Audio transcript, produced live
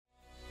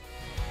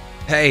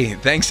Hey,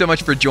 thanks so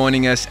much for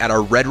joining us at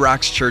our Red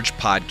Rocks Church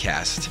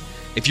podcast.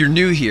 If you're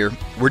new here,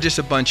 we're just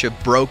a bunch of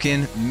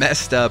broken,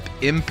 messed up,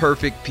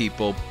 imperfect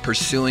people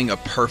pursuing a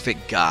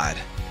perfect God.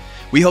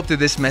 We hope that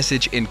this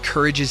message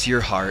encourages your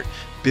heart,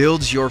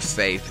 builds your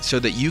faith so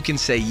that you can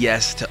say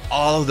yes to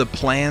all of the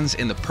plans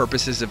and the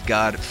purposes of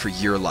God for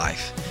your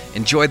life.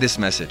 Enjoy this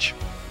message.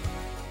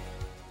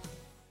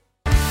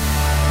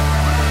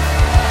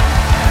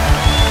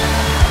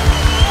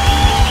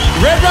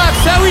 Red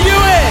Rocks, how we doing?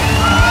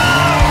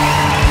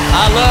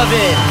 I love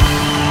it.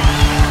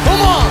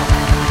 Come on.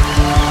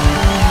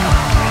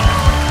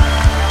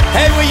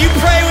 Hey, will you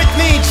pray with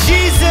me?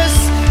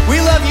 Jesus, we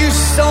love you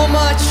so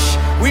much.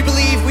 We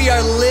believe we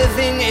are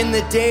living in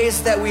the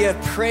days that we have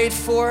prayed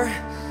for.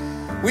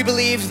 We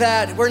believe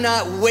that we're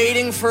not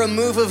waiting for a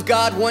move of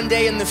God one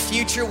day in the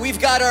future. We've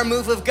got our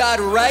move of God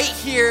right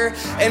here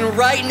and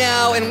right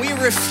now, and we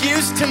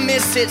refuse to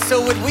miss it.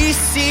 So would we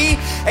see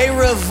a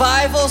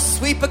revival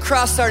sweep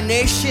across our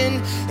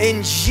nation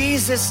in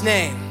Jesus'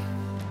 name?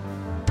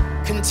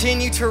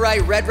 Continue to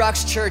write Red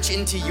Rocks Church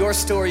into your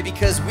story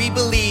because we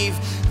believe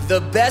the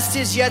best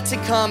is yet to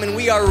come, and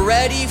we are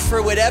ready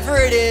for whatever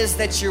it is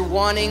that you're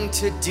wanting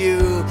to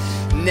do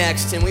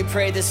next. And we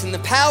pray this in the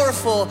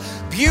powerful,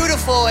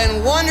 beautiful,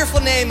 and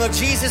wonderful name of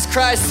Jesus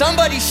Christ.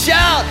 Somebody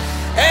shout,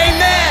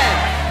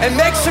 amen, and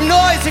make some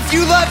noise if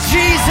you love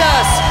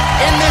Jesus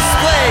in this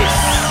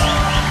place.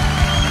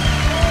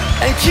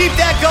 And keep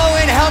that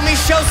going. Help me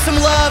show some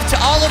love to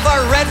all of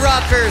our Red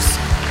Rockers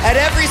at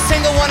every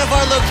single one of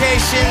our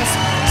locations,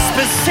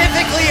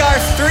 specifically our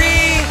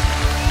 3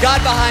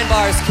 God Behind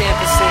Bars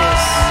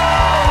campuses.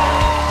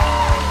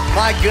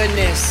 My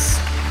goodness,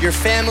 your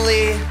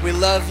family, we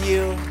love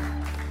you.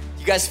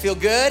 You guys feel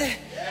good?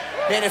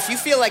 Man, if you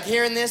feel like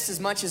hearing this as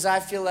much as I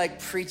feel like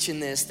preaching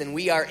this, then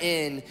we are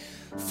in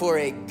for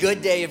a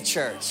good day of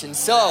church. And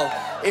so,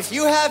 if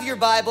you have your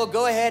Bible,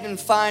 go ahead and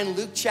find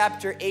Luke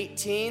chapter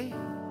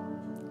 18.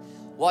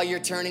 While you're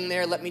turning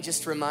there, let me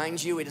just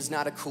remind you, it is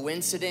not a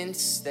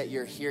coincidence that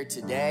you're here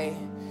today.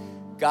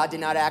 God did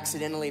not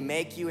accidentally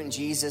make you, and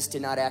Jesus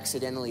did not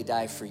accidentally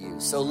die for you.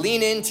 So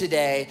lean in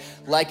today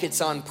like it's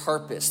on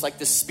purpose, like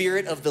the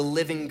Spirit of the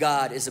living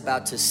God is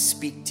about to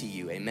speak to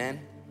you,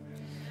 amen?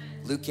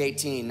 Luke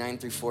 18, 9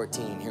 through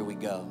 14, here we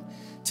go.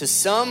 To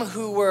some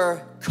who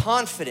were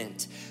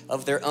confident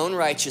of their own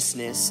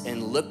righteousness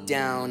and looked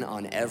down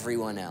on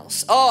everyone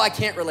else. Oh, I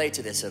can't relate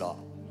to this at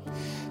all.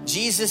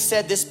 Jesus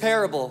said this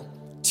parable.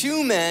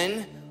 2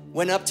 men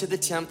went up to the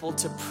temple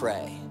to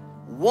pray.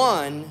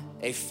 One,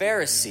 a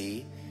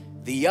Pharisee,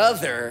 the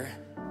other,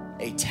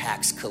 a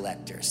tax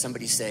collector.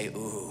 Somebody say,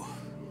 ooh.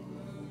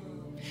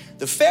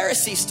 The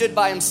Pharisee stood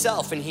by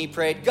himself and he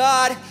prayed,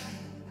 God,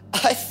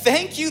 I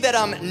thank you that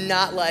I'm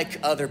not like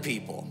other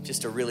people.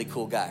 Just a really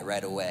cool guy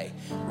right away.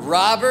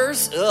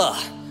 Robbers,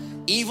 ugh.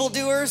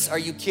 Evildoers, are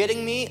you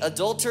kidding me?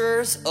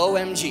 Adulterers,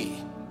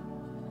 OMG.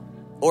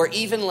 Or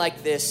even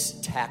like this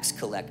tax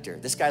collector.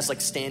 This guy's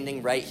like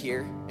standing right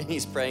here and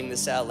he's praying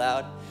this out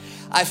loud.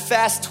 I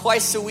fast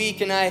twice a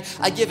week and I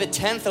give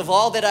 1/10 of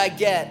all that I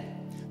get.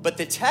 But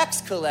the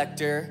tax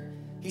collector,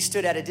 he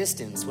stood at a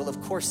distance. Well,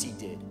 of course he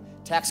did.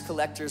 Tax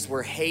collectors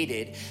were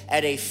hated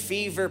at a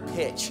fever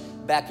pitch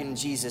back in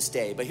Jesus'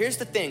 day. But here's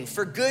the thing,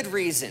 for good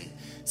reason.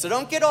 So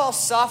don't get all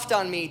soft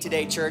on me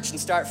today, church, and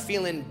start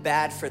feeling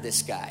bad for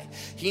this guy.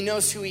 He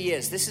knows who he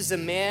is. This is a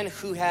man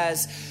who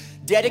has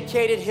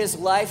dedicated his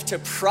life to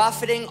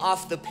profiting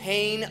off the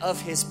pain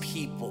of his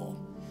people.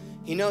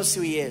 He knows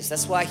who he is.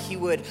 That's why he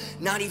would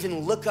not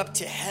even look up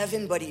to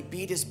heaven, but he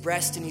beat his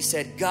breast and he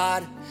said,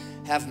 God,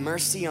 have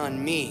mercy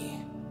on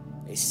me,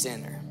 a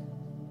sinner.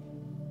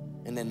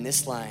 And then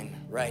this line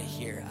right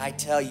here, I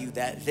tell you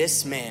that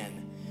this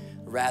man,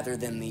 rather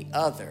than the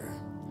other,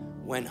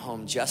 went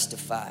home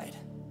justified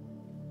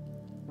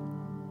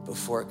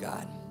before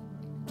God.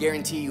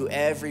 Guarantee you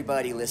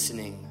everybody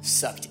listening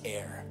sucked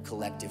air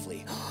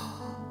collectively.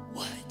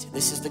 What?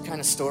 This is the kind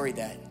of story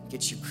that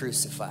gets you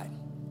crucified.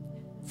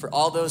 For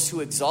all those who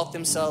exalt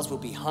themselves will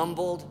be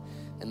humbled,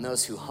 and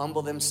those who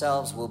humble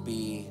themselves will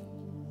be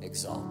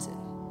exalted.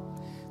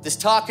 This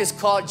talk is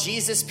called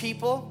Jesus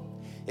People.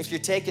 If you're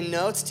taking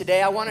notes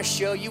today, I want to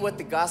show you what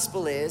the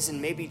gospel is,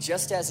 and maybe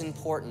just as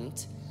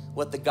important,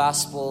 what the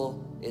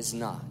gospel is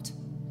not.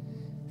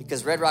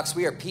 Because Red Rocks,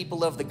 we are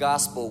people of the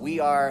gospel. We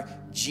are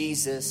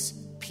Jesus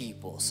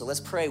people. So let's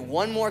pray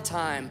one more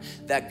time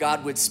that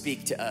God would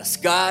speak to us.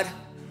 God,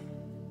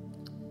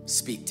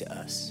 speak to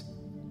us.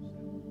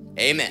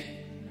 Amen.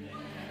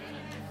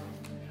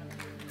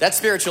 That's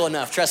spiritual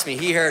enough. Trust me,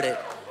 he heard it.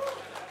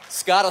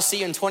 Scott, I'll see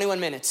you in 21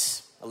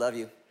 minutes. I love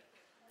you.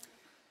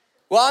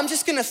 Well, I'm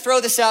just going to throw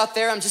this out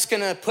there. I'm just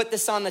going to put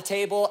this on the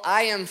table.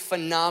 I am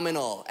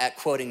phenomenal at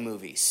quoting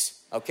movies.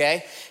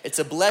 okay? It's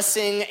a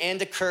blessing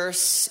and a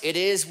curse. It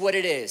is what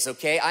it is,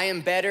 okay? I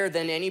am better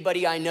than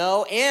anybody I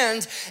know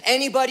and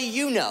anybody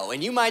you know.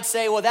 And you might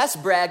say, well, that's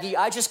braggy.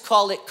 I just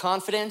call it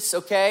confidence,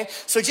 okay?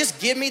 So just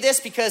give me this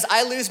because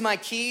I lose my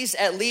keys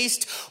at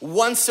least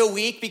once a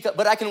week,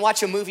 but I can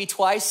watch a movie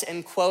twice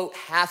and quote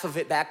half of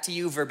it back to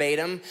you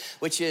verbatim,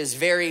 which is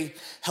very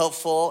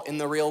helpful in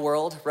the real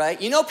world,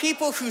 right? You know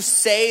people who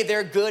say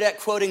they're good at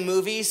quoting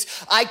movies?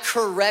 I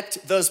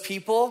correct those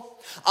people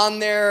on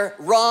their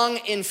wrong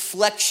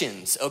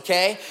inflections,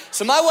 okay?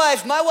 So my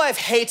wife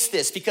hates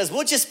this because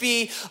we'll just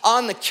be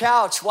on the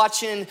couch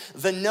watching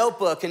The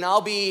Notebook and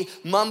I'll be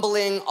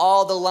mumbling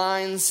all the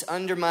lines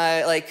under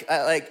my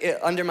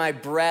under my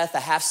breath a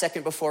half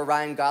second before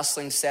Ryan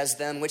Gosling says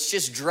them, which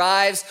just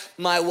drives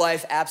my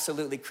wife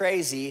absolutely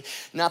crazy.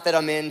 Not that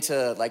I'm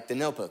into like The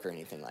Notebook or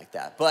anything like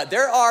that, but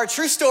there are,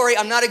 true story,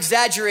 I'm not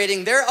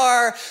exaggerating,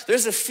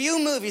 there's a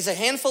few movies, a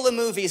handful of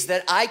movies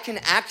that I can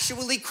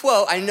actually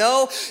quote. I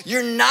know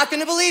you're not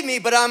gonna believe me,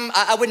 but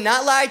I would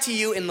not lie to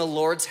you in the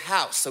Lord's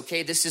house,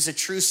 okay? This is a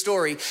true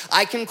story.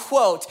 I can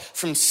quote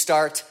from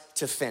start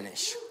to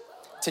finish.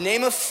 To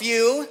name a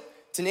few,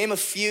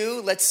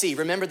 let's see.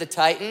 Remember the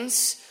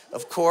Titans,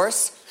 of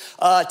course.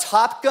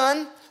 Top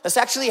Gun. That's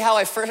actually how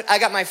I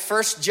got my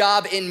first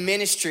job in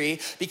ministry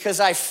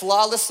because I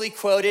flawlessly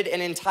quoted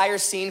an entire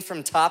scene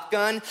from Top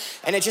Gun,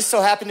 and it just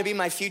so happened to be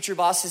my future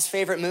boss's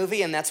favorite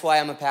movie, and that's why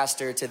I'm a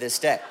pastor to this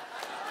day.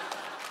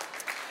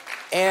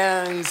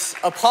 And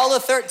Apollo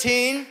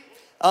 13,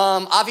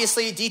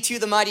 obviously D2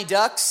 the Mighty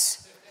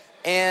Ducks,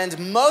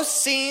 and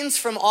most scenes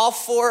from all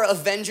 4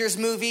 Avengers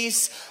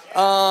movies,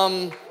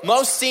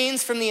 most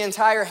scenes from the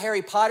entire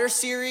Harry Potter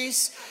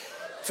series.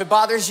 If it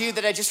bothers you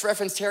that I just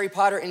referenced Harry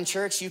Potter in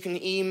church, you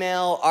can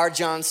email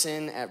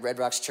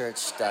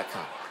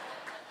rjohnson@redrockschurch.com.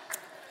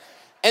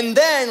 And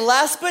then,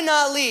 last but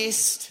not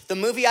least, the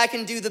movie I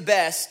can do the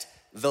best,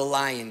 The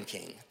Lion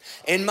King.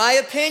 In my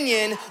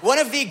opinion, one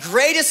of the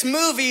greatest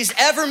movies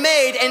ever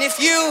made. And if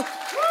you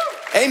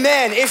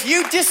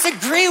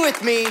disagree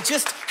with me,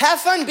 just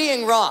have fun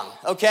being wrong,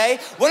 okay?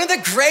 One of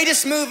the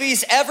greatest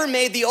movies ever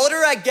made. The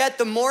older I get,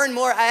 the more and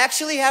more I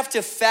actually have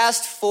to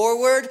fast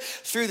forward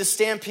through the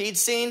stampede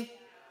scene.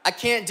 I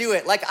can't do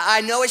it. Like,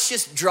 I know it's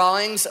just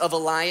drawings of a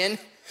lion,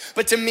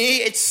 but to me,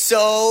 it's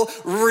so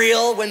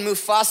real when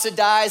Mufasa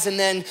dies and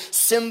then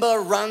Simba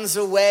runs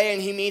away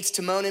and he meets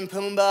Timon and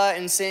Pumbaa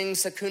and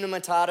sings Hakuna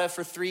Matata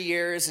for 3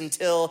 years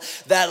until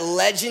that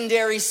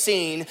legendary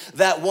scene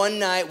that one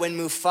night when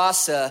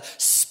Mufasa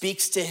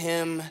speaks to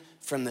him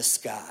from the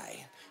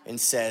sky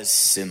and says,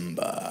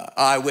 Simba.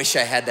 Oh, I wish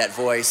I had that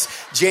voice.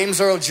 James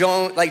Earl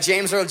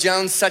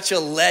Jones, such a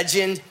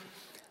legend.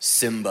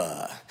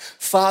 Simba.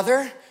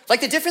 Father,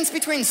 like the difference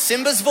between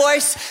Simba's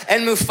voice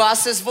and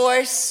Mufasa's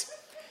voice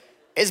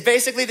is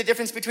basically the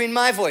difference between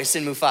my voice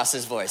and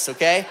Mufasa's voice,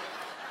 okay?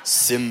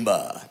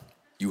 Simba,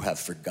 you have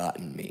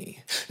forgotten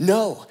me.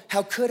 No,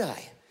 how could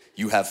I?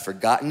 You have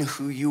forgotten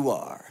who you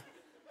are,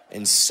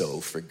 and so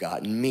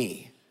forgotten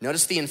me.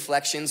 Notice the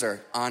inflections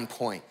are on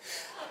point.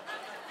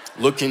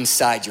 Look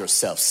inside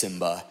yourself,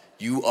 Simba.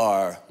 You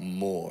are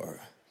more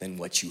than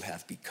what you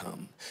have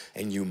become,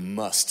 and you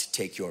must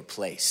take your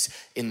place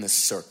in the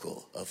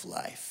circle of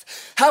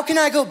life. How can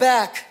I go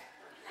back?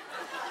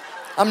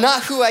 I'm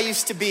not who I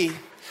used to be.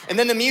 And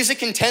then the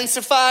music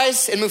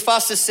intensifies and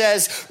Mufasa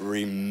says,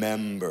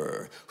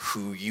 remember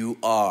who you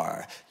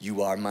are.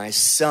 You are my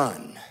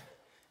son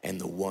and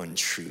the one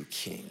true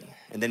king.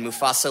 And then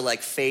Mufasa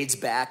like fades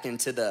back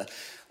into the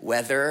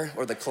weather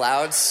or the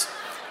clouds.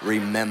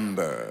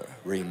 Remember.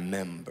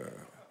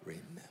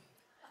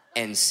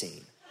 End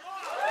scene.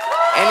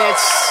 And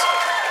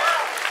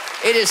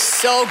it is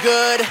so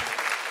good.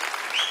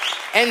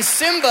 And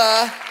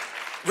Simba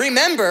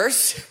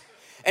remembers.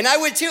 And I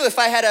would too if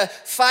I had a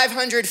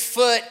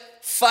 500-foot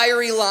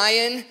fiery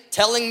lion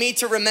telling me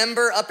to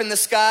remember up in the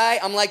sky.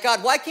 I'm like,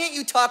 God, why can't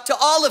you talk to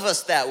all of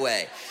us that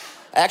way?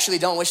 I actually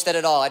don't wish that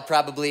at all. I'd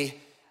probably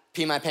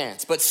pee my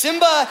pants. But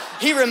Simba,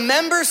 he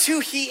remembers who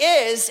he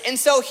is, and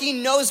so he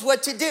knows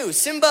what to do.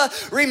 Simba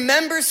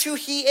remembers who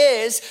he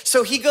is,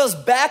 so he goes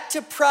back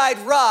to Pride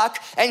Rock,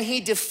 and he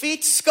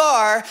defeats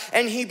Scar,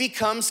 and he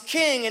becomes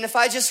king. And if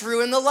I just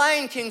ruined The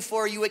Lion King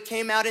for you, it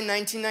came out in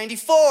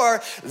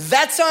 1994.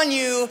 That's on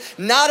you,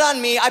 not on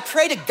me. I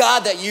pray to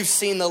God that you've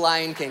seen The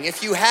Lion King.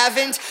 If you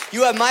haven't,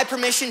 you have my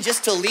permission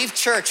just to leave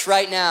church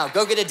right now.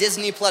 Go get a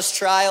Disney Plus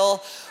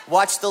trial.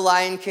 Watch The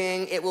Lion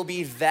King. It will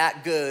be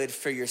that good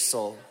for your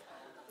soul.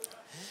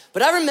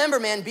 But I remember,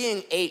 man,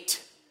 being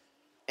 8,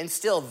 and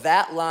still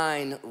that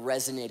line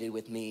resonated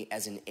with me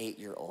as an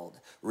 8-year-old.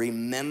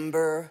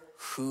 Remember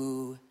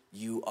who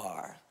you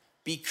are.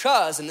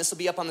 Because, and this will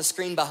be up on the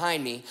screen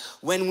behind me,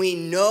 when we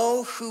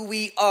know who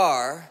we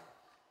are,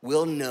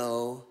 we'll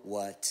know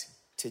what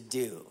to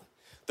do.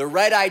 The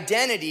right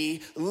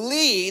identity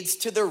leads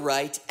to the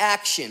right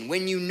action.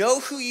 When you know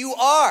who you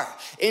are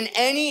in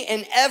any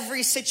and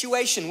every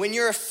situation, when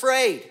you're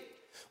afraid,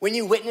 when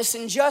you witness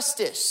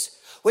injustice,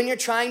 when you're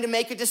trying to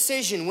make a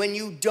decision, when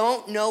you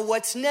don't know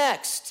what's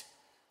next,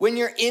 when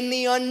you're in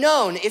the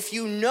unknown. If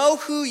you know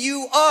who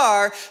you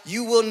are,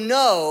 you will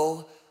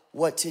know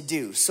what to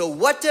do. So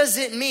what does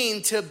it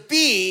mean to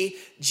be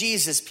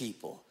Jesus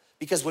people?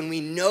 Because when we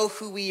know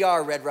who we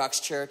are, Red Rocks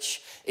Church,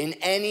 in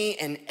any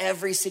and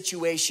every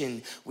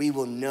situation, we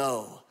will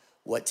know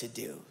what to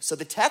do. So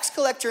the tax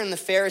collector and the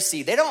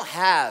Pharisee, they don't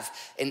have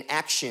an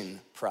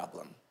action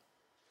problem.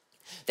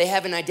 They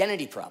have an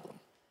identity problem.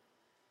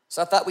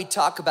 So I thought we'd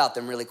talk about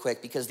them really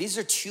quick because these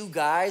are two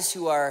guys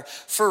who are,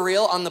 for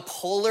real, on the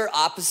polar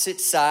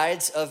opposite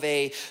sides of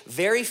a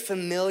very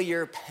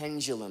familiar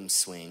pendulum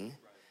swing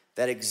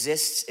that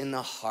exists in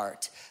the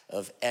heart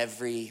of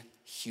every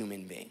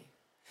human being.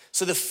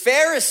 So the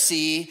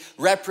Pharisee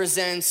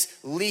represents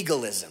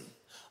legalism,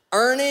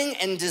 earning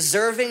and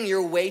deserving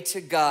your way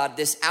to God,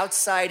 this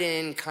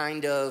outside-in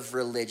kind of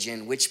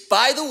religion, which,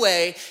 by the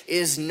way,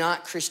 is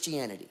not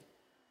Christianity.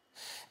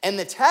 And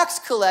the tax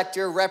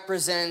collector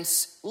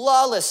represents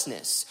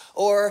lawlessness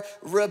or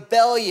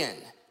rebellion.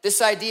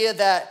 This idea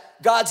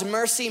that God's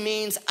mercy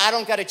means I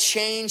don't got to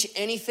change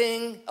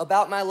anything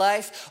about my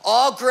life.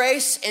 All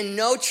grace and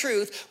no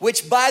truth,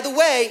 which, by the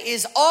way,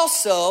 is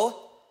also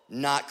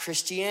not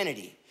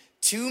Christianity.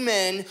 Two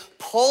men,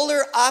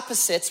 polar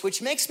opposites,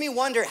 which makes me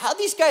wonder how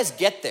these guys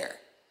get there.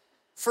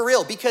 For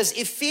real, because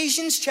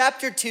Ephesians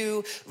chapter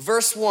 2,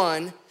 verse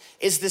 1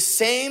 is the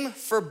same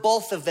for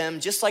both of them,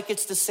 just like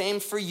it's the same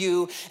for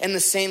you and the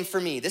same for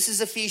me. This is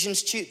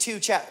Ephesians 2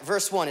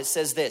 verse 1. It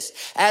says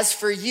this: as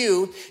for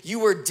you, you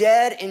were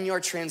dead in your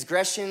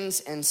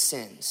transgressions and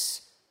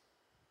sins.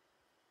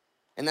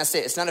 And that's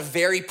it. It's not a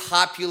very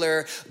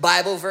popular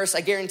Bible verse.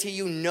 I guarantee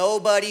you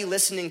nobody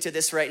listening to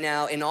this right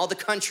now in all the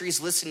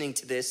countries listening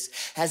to this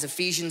has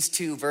Ephesians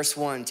 2 verse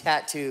 1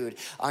 tattooed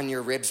on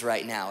your ribs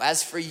right now.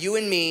 As for you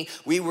and me,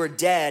 we were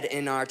dead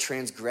in our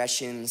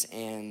transgressions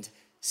and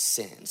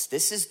sins.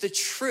 This is the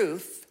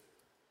truth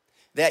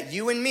that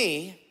you and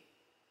me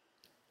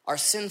are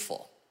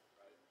sinful,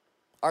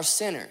 are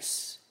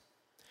sinners.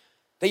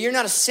 That you're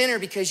not a sinner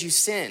because you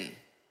sin.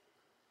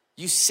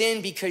 You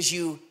sin because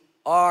you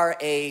are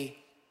a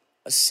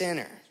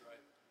sinner.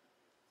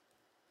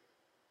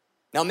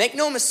 Now make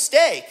no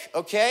mistake,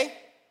 okay?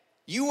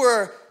 You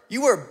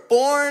were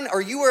born,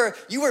 or you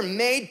were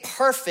made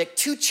perfect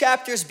 2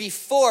 chapters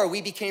before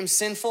we became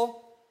sinful.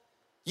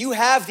 You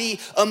have the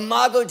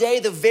imago Dei,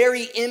 the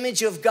very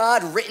image of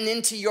God written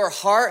into your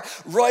heart,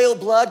 royal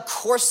blood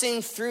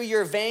coursing through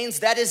your veins.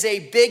 That is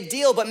a big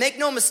deal. But make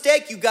no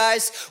mistake, you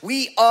guys,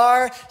 we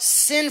are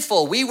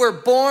sinful. We were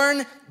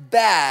born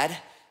bad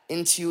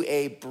into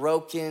a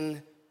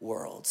broken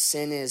world.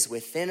 Sin is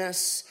within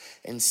us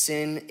and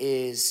sin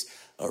is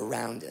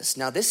around us.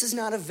 Now, this is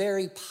not a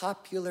very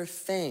popular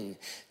thing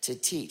to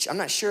teach. I'm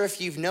not sure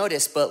if you've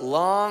noticed, but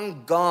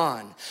long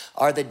gone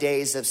are the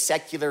days of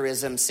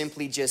secularism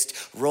simply just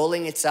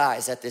rolling its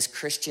eyes at this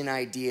Christian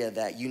idea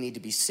that you need to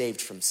be saved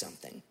from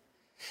something.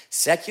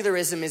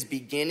 Secularism is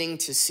beginning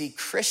to see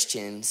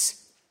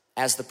Christians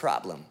as the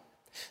problem.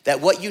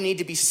 That what you need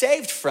to be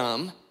saved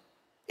from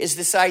is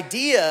this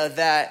idea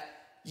that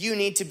you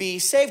need to be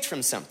saved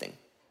from something.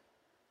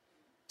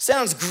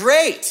 Sounds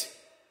great.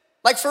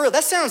 Like, for real,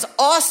 that sounds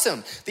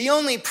awesome. The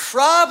only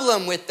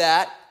problem with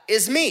that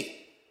is me,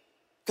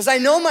 because I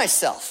know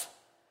myself.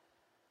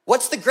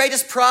 What's the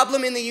greatest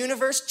problem in the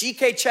universe?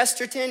 G.K.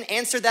 Chesterton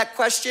answered that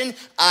question.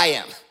 I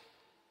am.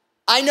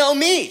 I know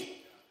me.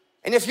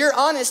 And if you're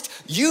honest,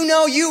 you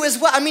know you as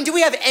well. I mean, do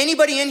we have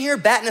anybody in here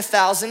batting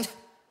 1,000?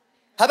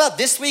 How about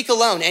this week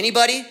alone?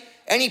 Anybody?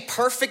 Any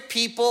perfect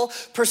people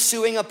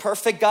pursuing a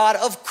perfect God?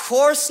 Of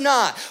course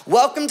not.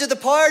 Welcome to the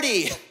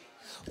party.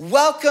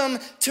 Welcome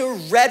to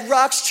Red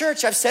Rocks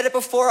Church. I've said it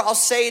before, I'll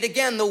say it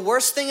again. The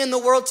worst thing in the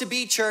world to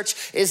be,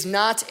 church, is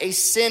not a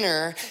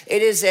sinner.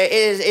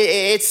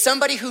 It's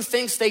somebody who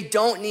thinks they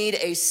don't need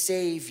a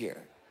savior.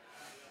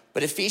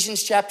 But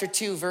Ephesians chapter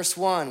 2, verse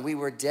 1, we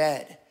were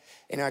dead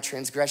in our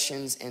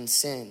transgressions and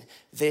sin.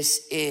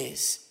 This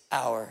is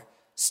our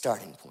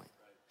starting point.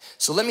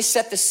 So let me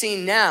set the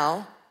scene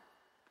now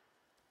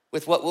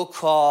with what we'll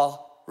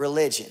call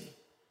religion.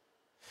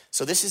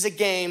 So this is a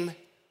game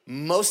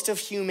most of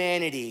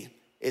humanity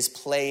is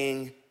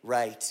playing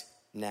right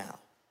now.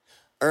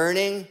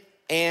 Earning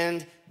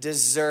and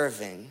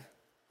deserving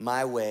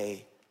my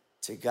way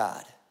to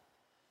God.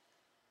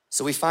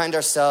 So we find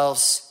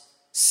ourselves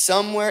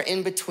somewhere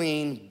in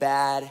between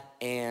bad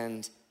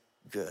and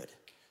good.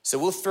 So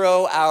we'll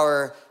throw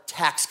our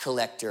tax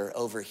collector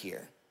over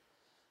here.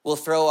 We'll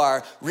throw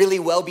our really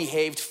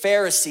well-behaved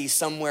Pharisee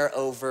somewhere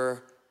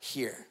over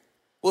here.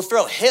 We'll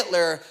throw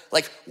Hitler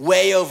like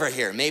way over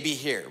here, maybe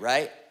here,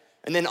 right?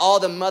 And then all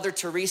the Mother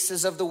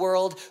Teresas of the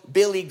world,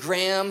 Billy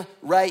Graham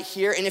right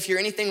here. And if you're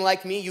anything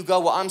like me, you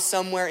go, well, I'm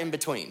somewhere in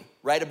between,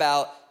 right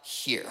about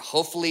here,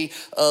 hopefully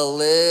a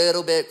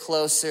little bit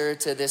closer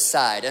to this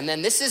side. And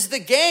then this is the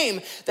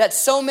game that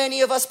so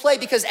many of us play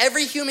because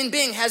every human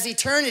being has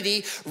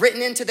eternity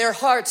written into their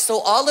hearts. So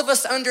all of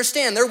us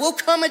understand there will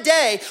come a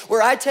day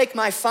where I take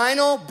my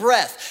final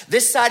breath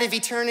this side of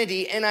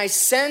eternity and I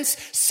sense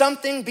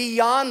something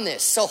beyond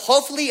this. So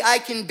hopefully I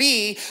can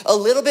be a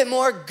little bit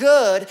more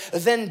good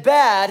than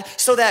bad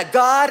so that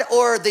God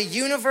or the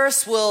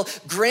universe will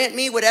grant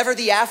me whatever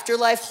the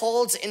afterlife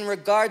holds in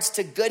regards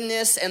to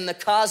goodness, and the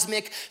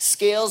cosmic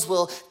scales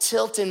will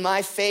tilt in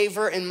my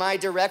favor, in my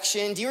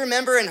direction. Do you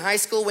remember in high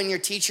school when your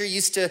teacher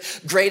used to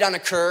grade on a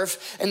curve,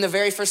 and the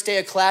very first day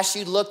of class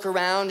you'd look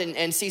around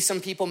and see some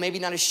people maybe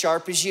not as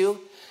sharp as you?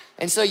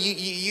 And so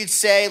you'd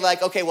say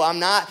like, okay, well, I'm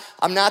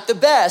not the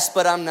best,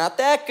 but I'm not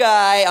that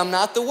guy. I'm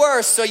not the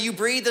worst. So you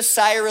breathe a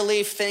sigh of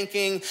relief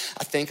thinking,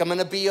 I think I'm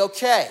gonna be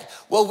okay.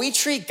 Well, we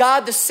treat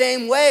God the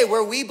same way,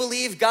 where we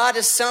believe God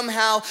is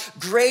somehow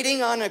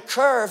grading on a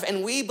curve,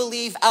 and we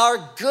believe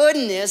our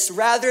goodness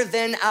rather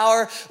than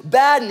our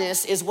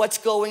badness is what's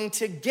going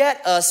to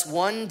get us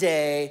one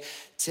day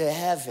to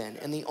heaven.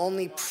 And the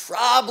only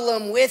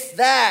problem with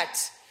that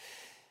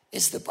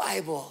is the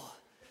Bible.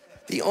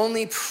 The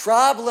only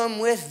problem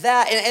with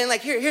that, and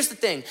like here's the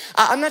thing.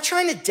 I'm not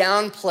trying to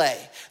downplay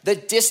the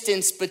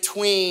distance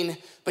between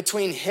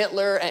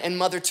Hitler and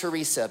Mother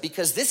Teresa,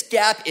 because this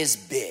gap is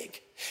big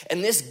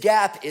and this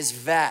gap is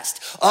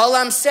vast. All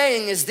I'm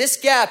saying is this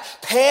gap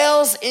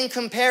pales in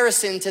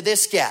comparison to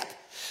this gap.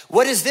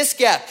 What is this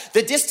gap?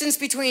 The distance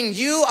between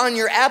you on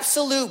your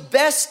absolute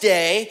best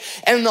day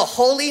and the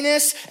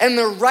holiness and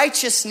the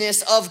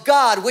righteousness of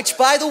God, which,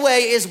 by the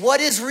way, is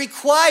what is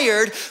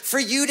required for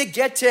you to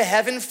get to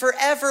heaven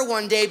forever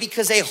one day,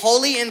 because a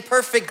holy and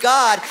perfect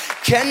God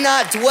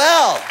cannot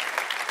dwell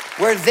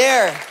where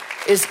there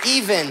is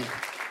even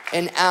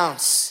an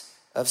ounce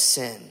of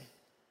sin.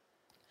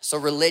 So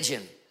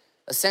religion,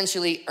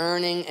 essentially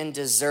earning and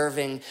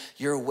deserving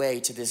your way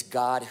to this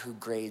God who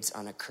grades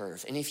on a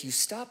curve. And if you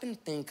stop and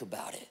think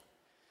about it,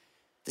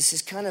 this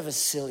is kind of a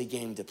silly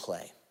game to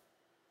play.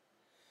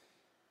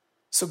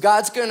 So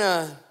God's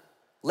gonna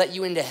let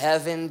you into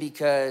heaven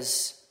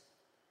because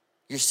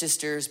your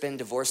sister's been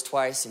divorced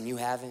twice and you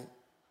haven't?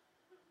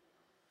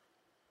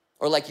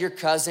 Or like your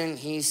cousin,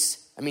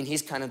 he's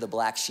kind of the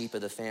black sheep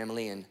of the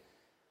family and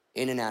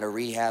in and out of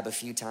rehab a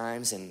few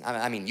times. And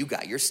I mean, you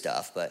got your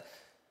stuff, but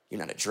you're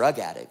not a drug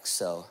addict,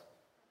 so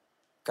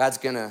God's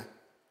gonna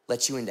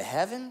let you into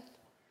heaven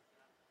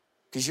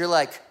because you're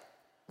like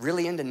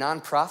really into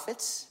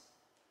nonprofits?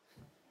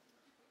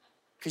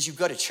 Because you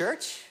go to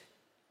church?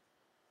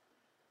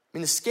 I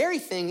mean, the scary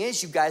thing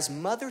is, you guys,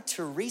 Mother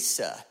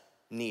Teresa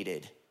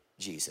needed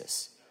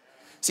Jesus.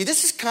 See,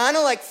 this is kind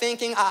of like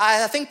thinking,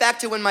 I think back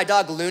to when my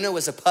dog Luna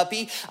was a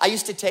puppy. I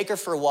used to take her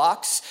for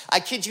walks. I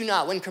kid you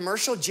not, when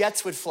commercial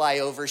jets would fly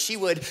over, she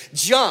would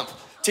jump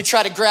to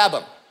try to grab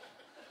them.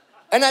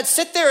 And I'd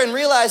sit there and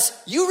realize,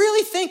 you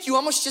really think you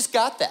almost just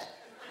got that?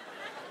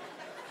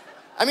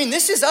 I mean,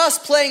 this is us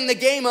playing the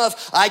game of,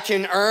 I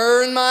can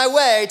earn my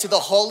way to the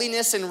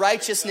holiness and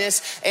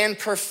righteousness and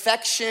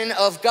perfection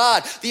of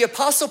God. The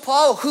Apostle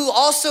Paul, who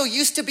also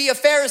used to be a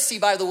Pharisee,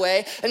 by the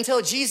way,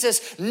 until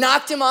Jesus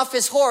knocked him off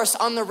his horse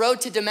on the road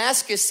to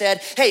Damascus,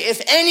 said, hey,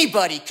 if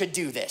anybody could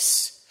do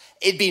this,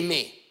 it'd be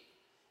me.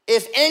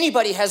 If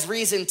anybody has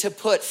reason to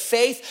put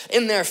faith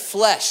in their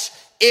flesh,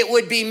 it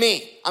would be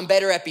me. I'm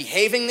better at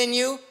behaving than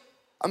you.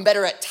 I'm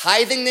better at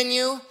tithing than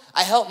you.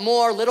 I help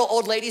more little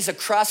old ladies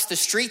across the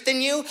street than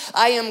you.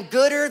 I am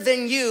gooder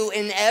than you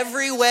in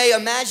every way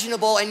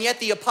imaginable. And yet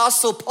the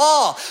Apostle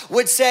Paul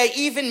would say,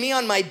 even me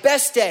on my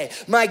best day,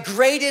 my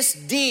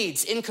greatest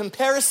deeds in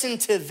comparison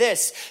to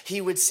this,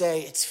 he would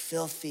say, it's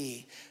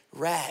filthy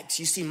rags.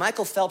 You see,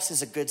 Michael Phelps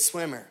is a good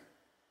swimmer,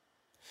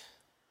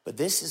 but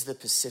this is the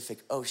Pacific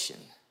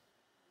Ocean.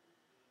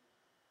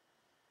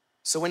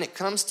 So when it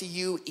comes to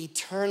you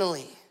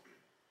eternally,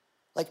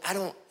 like I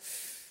don't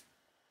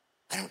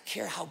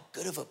care how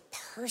good of a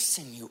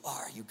person you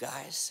are, you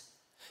guys.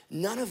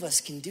 None of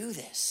us can do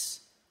this.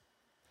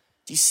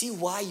 Do you see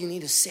why you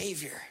need a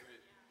savior?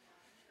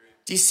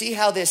 Do you see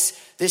how this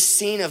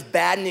scene of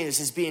bad news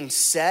is being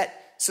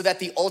set so that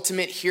the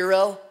ultimate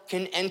hero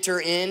can enter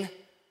in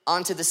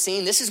onto the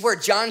scene? This is where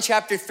John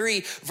chapter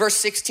 3, verse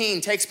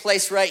 16 takes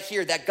place right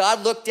here, that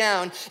God looked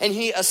down and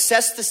he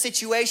assessed the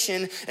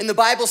situation, and the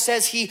Bible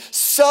says he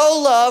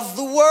so loved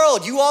the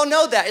world. You all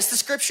know that. It's the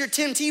scripture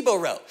Tim Tebow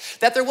wrote,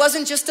 that there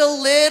wasn't just a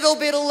little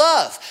bit of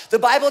love. The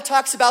Bible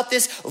talks about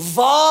this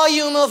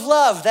volume of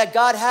love that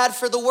God had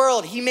for the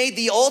world. He made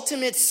the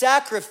ultimate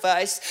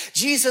sacrifice.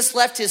 Jesus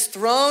left his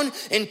throne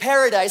in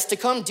paradise to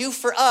come do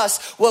for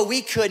us what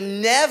we could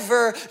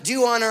never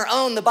do on our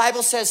own. The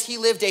Bible says he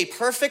lived a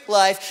perfect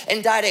life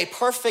and died a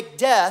perfect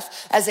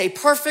death as a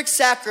perfect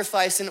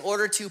sacrifice in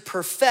order to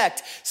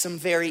perfect some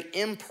very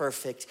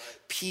imperfect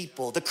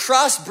people. The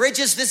cross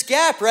bridges this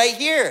gap right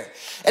here.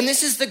 And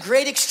this is the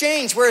great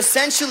exchange where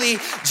essentially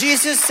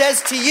Jesus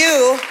says to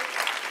you,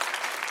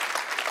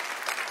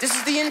 this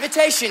is the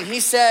invitation. He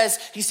says,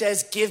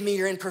 give me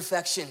your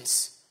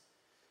imperfections.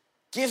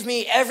 Give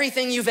me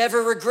everything you've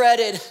ever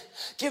regretted.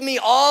 Give me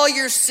all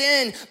your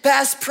sin,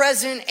 past,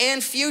 present,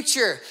 and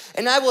future.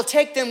 And I will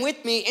take them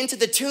with me into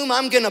the tomb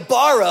I'm gonna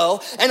borrow,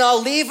 and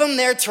I'll leave them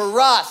there to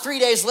rot 3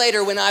 days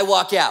later when I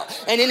walk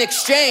out. And in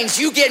exchange,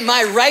 you get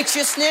my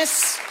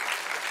righteousness.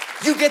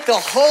 You get the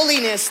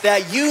holiness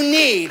that you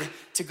need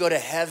to go to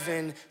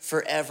heaven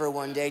forever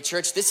one day.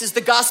 Church, this is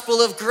the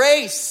gospel of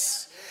grace.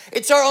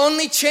 It's our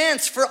only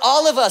chance for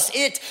all of us.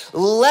 It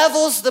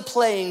levels the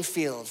playing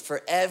field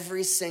for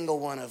every single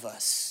one of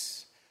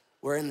us.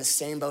 We're in the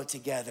same boat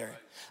together.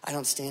 I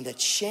don't stand a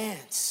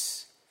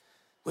chance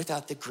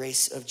without the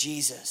grace of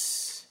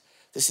Jesus.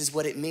 This is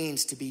what it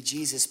means to be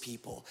Jesus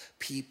people,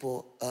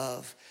 people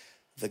of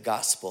the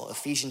gospel.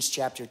 Ephesians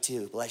chapter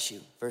 2, bless you,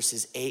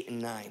 verses 8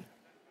 and 9.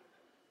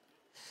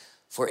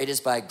 For it is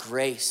by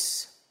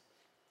grace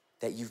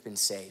that you've been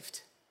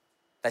saved.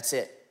 That's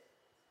it.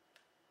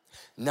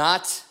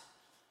 Not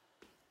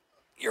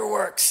your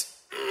works.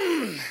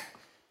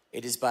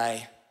 It is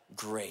by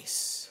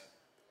grace.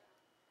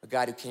 A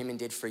God who came and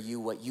did for you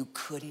what you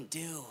couldn't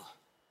do.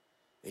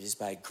 It is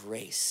by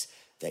grace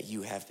that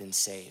you have been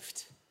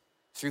saved.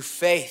 Through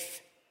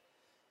faith.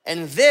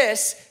 And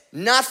this,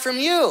 not from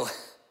you,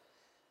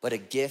 but a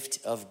gift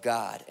of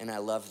God. And I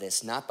love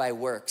this. Not by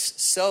works,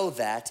 so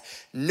that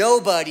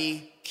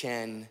nobody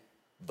can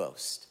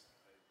boast.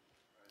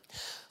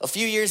 A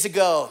few years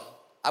ago,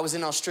 I was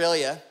in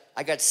Australia.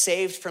 I got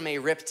saved from a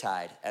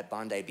riptide at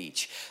Bondi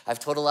Beach. I've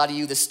told a lot of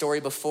you this story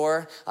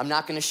before. I'm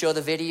not gonna show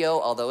the video,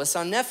 although it's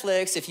on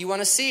Netflix if you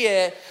wanna see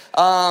it.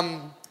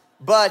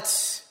 But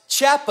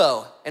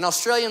Chapo, an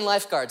Australian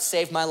lifeguard,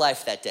 saved my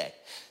life that day.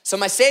 So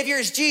my savior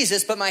is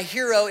Jesus, but my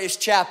hero is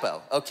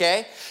Chapo,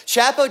 okay?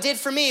 Chapo did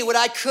for me what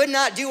I could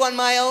not do on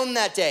my own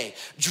that day,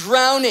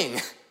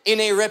 drowning in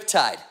a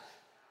riptide.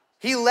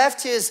 He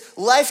left his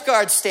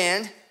lifeguard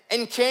stand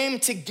and came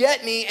to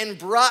get me and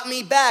brought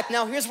me back.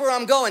 Now here's where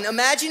I'm going.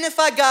 Imagine if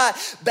I got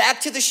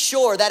back to the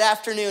shore that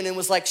afternoon and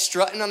was like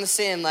strutting on the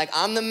sand like,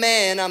 I'm the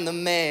man, I'm the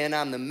man,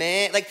 I'm the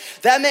man. Like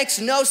that makes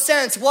no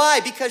sense. Why?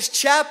 Because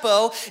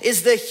Chapo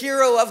is the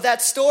hero of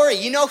that story.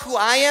 You know who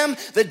I am?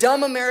 The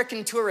dumb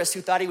American tourist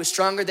who thought he was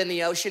stronger than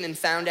the ocean and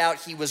found out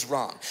he was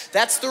wrong.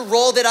 That's the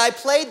role that I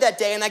played that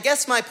day. And I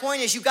guess my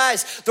point is, you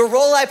guys, the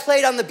role I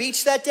played on the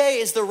beach that day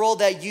is the role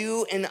that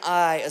you and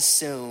I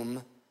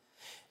assume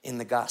in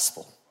the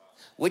gospel,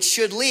 which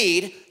should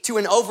lead to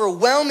an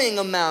overwhelming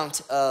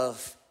amount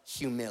of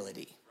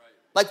humility.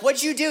 Like,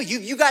 what'd you do?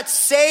 You got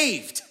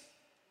saved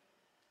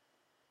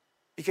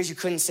because you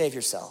couldn't save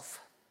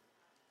yourself.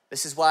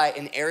 This is why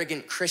an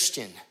arrogant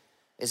Christian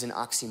is an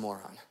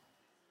oxymoron.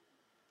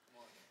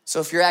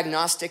 So if you're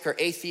agnostic or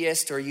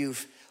atheist or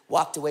you've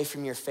walked away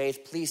from your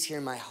faith, please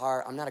hear my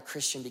heart. I'm not a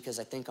Christian because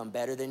I think I'm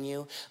better than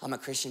you. I'm a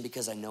Christian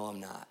because I know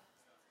I'm not.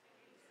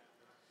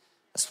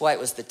 That's why it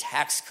was the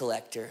tax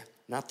collector,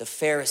 not the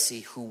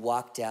Pharisee, who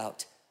walked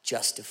out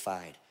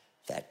justified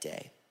that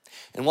day.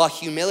 And while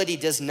humility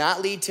does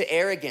not lead to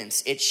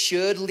arrogance, it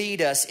should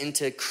lead us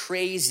into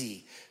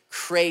crazy,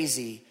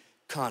 crazy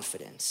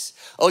confidence.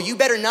 Oh, you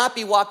better not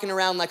be walking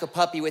around like a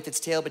puppy with its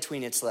tail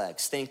between its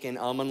legs, thinking,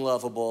 I'm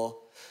unlovable,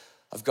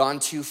 I've gone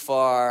too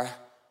far,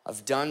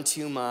 I've done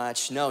too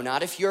much. No,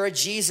 not if you're a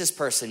Jesus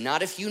person.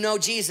 Not if you know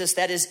Jesus.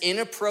 That is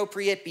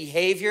inappropriate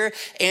behavior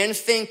and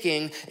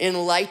thinking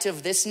in light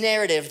of this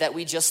narrative that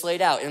we just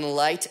laid out, in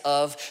light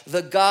of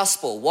the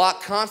gospel.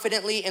 Walk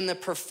confidently in the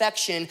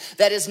perfection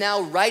that is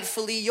now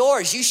rightfully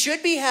yours. You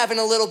should be having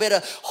a little bit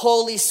of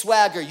holy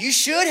swagger. You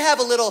should have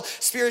a little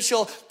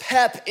spiritual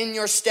pep in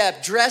your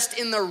step, dressed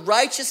in the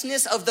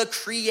righteousness of the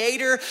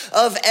creator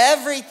of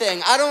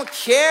everything. I don't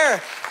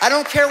care. I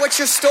don't care what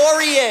your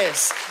story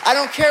is. I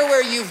don't care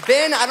where you've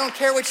been. I don't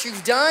care what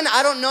you've done.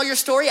 I don't know your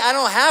story. I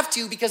don't have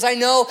to, because I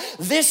know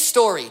this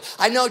story.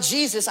 I know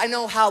Jesus. I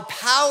know how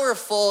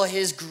powerful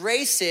his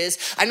grace is.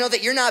 I know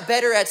that you're not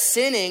better at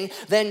sinning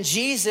than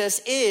Jesus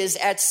is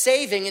at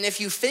saving. And if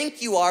you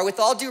think you are, with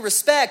all due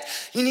respect,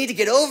 you need to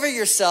get over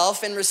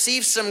yourself and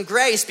receive some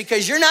grace,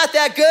 because you're not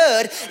that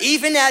good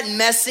even at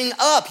messing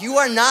up. You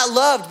are not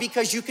loved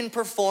because you can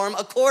perform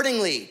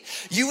accordingly.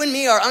 You and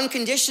me are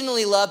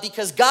unconditionally loved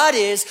because God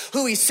is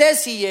who he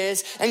says he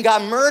is and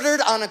got murdered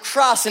on a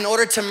cross in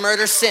order to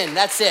murder sin.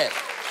 That's it.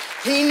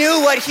 He knew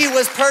what he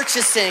was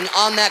purchasing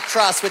on that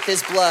cross with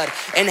his blood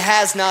and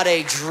has not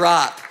a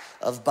drop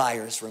of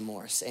buyer's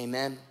remorse.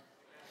 Amen.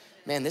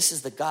 Man, this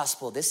is the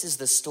gospel. This is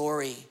the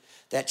story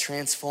that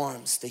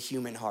transforms the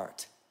human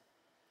heart.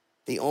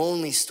 The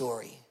only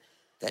story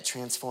that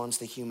transforms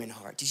the human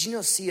heart. Did you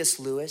know C.S.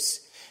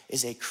 Lewis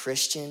is a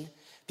Christian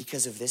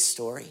because of this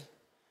story?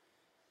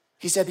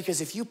 He said, because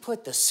if you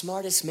put the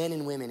smartest men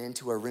and women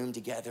into a room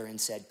together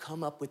and said,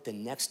 come up with the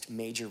next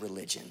major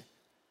religion,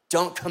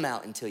 don't come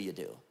out until you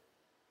do,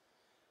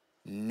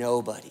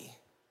 nobody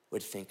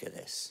would think of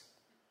this.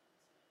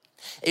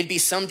 It'd be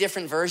some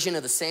different version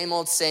of the same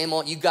old, same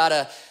old.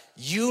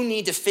 You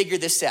need to figure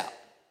this out.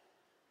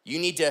 You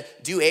need to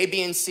do A,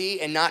 B, and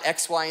C and not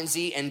X, Y, and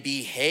Z and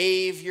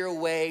behave your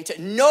way to.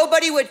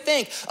 Nobody would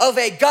think of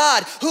a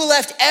God who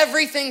left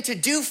everything to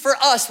do for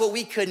us what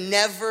we could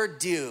never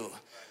do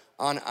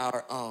on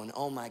our own.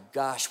 Oh my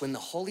gosh, when the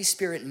Holy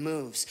Spirit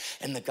moves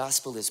and the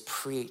gospel is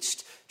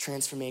preached,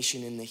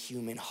 transformation in the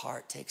human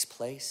heart takes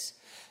place.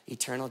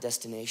 Eternal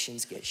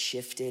destinations get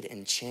shifted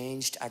and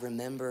changed. I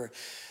remember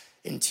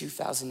in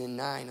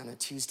 2009 on a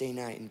Tuesday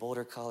night in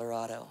Boulder,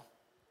 Colorado,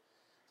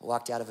 I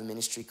walked out of a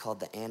ministry called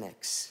the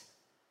Annex.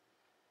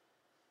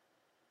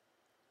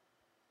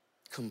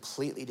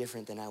 Completely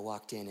different than I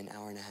walked in an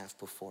hour and a half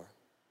before.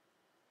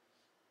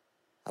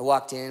 I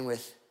walked in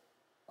with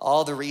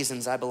all the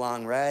reasons I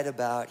belong right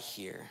about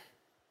here.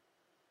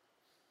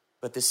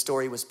 But this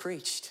story was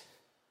preached.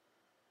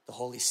 The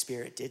Holy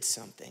Spirit did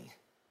something.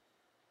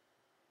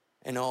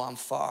 And oh, I'm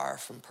far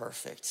from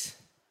perfect.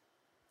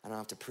 I don't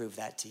have to prove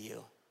that to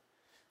you.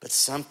 But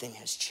something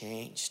has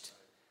changed.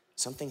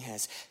 Something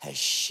has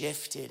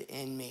shifted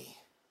in me.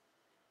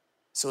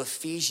 So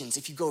Ephesians,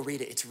 if you go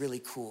read it, it's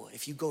really cool.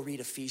 If you go read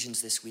Ephesians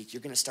this week,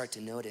 you're gonna start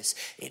to notice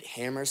it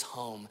hammers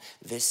home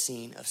this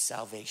scene of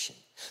salvation.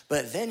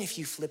 But then if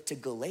you flip to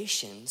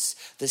Galatians,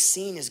 the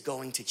scene is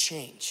going to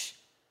change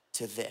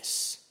to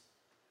this.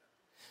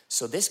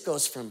 So this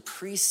goes from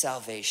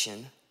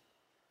pre-salvation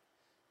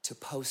to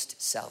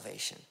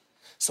post-salvation.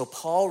 So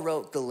Paul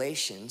wrote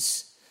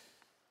Galatians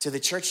to the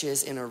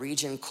churches in a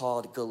region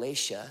called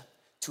Galatia,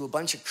 to a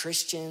bunch of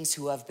Christians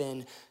who have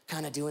been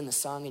kind of doing the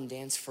song and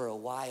dance for a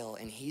while,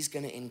 and he's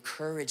gonna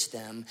encourage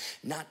them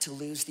not to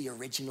lose the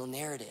original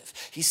narrative.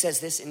 He says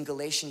this in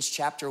Galatians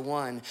chapter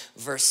 1,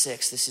 verse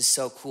 6. This is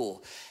so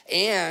cool.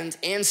 And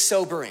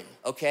sobering,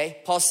 okay?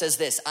 Paul says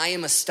this, I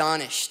am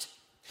astonished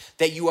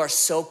that you are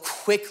so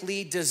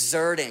quickly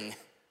deserting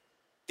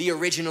the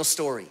original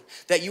story,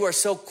 that you are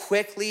so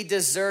quickly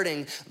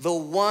deserting the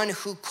one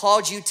who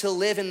called you to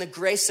live in the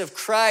grace of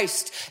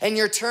Christ, and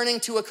you're turning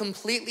to a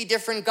completely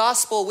different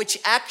gospel, which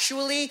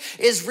actually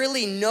is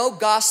really no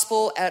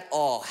gospel at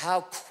all.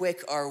 How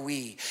quick are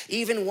we,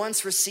 even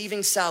once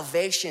receiving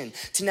salvation,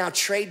 to now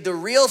trade the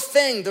real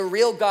thing, the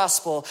real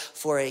gospel,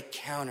 for a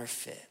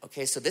counterfeit?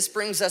 Okay, so this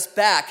brings us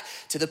back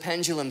to the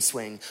pendulum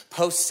swing,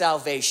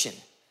 post-salvation.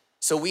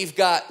 So we've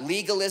got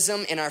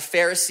legalism and our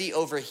Pharisee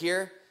over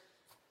here.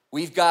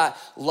 We've got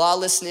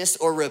lawlessness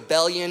or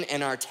rebellion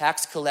and our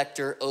tax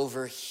collector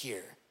over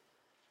here.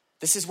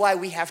 This is why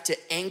we have to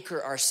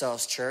anchor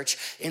ourselves, church,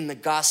 in the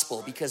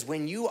gospel, because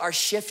when you are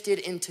shifted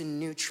into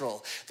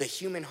neutral, the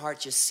human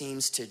heart just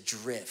seems to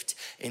drift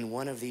in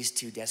one of these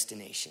two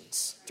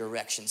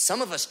directions.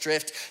 Some of us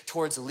drift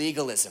towards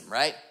legalism,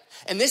 right?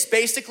 And this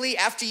basically,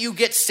 after you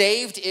get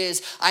saved,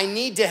 is I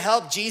need to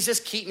help Jesus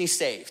keep me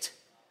saved.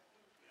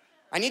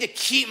 I need to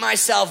keep my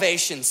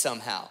salvation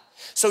somehow.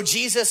 So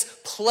Jesus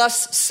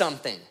plus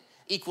something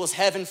equals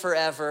heaven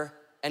forever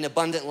and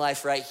abundant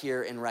life right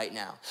here and right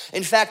now.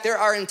 In fact, there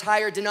are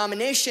entire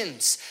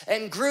denominations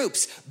and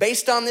groups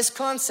based on this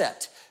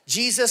concept.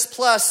 Jesus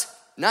plus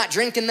not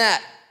drinking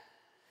that.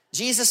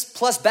 Jesus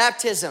plus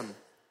baptism.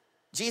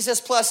 Jesus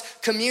plus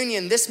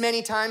communion this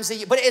many times a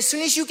year. But as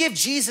soon as you give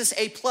Jesus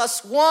a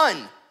plus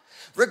one,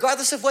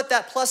 regardless of what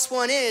that plus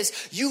one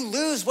is, you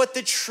lose what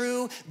the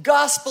true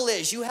gospel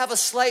is. You have a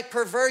slight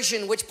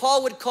perversion, which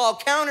Paul would call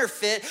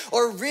counterfeit,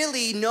 or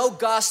really no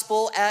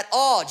gospel at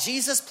all.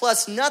 Jesus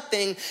plus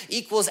nothing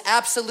equals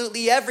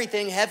absolutely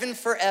everything, heaven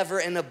forever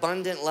and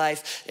abundant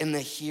life in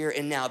the here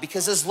and now.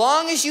 Because as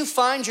long as you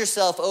find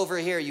yourself over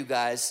here, you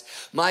guys,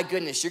 my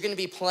goodness, you're gonna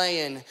be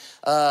playing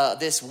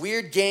this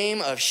weird game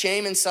of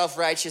shame and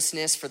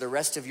self-righteousness for the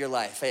rest of your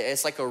life.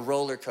 It's like a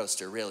roller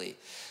coaster, really.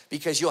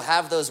 Because you'll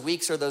have those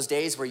weeks or those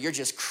days where you're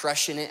just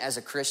crushing it as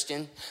a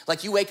Christian.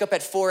 Like you wake up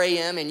at 4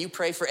 a.m. and you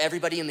pray for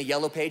everybody in the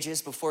yellow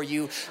pages before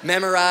you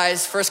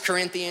memorize 1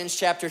 Corinthians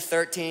chapter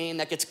 13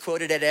 that gets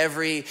quoted at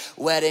every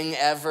wedding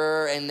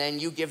ever. And then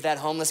you give that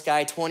homeless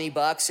guy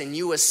 $20 and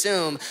you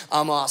assume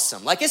I'm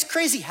awesome. Like it's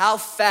crazy how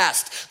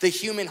fast the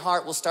human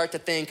heart will start to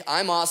think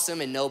I'm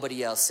awesome and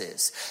nobody else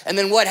is. And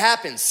then what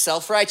happens?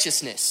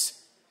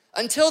 Self-righteousness.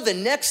 Until the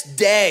next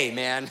day,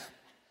 man,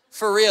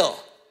 for real.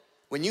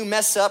 When you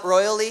mess up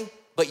royally,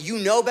 but you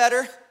know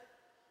better,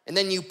 and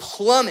then you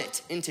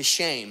plummet into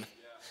shame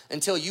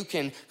until you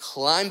can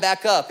climb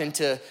back up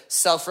into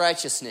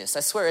self-righteousness.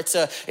 I swear, it's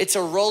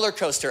a roller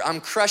coaster. I'm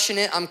crushing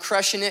it,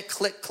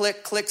 click,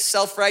 click, click,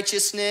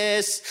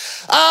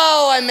 self-righteousness.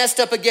 Oh, I messed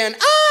up again.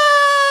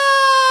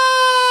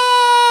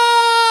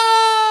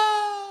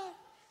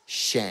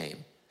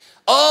 Shame.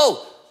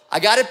 Oh, I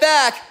got it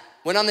back.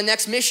 Went on the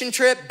next mission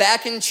trip,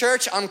 back in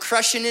church, I'm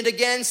crushing it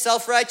again,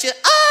 self-righteous.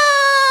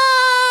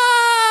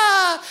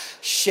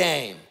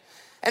 Shame.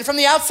 And from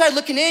the outside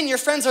looking in, your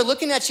friends are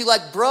looking at you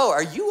like, bro,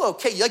 are you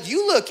okay? Like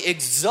you look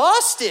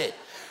exhausted.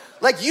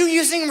 Like you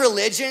using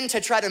religion to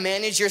try to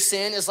manage your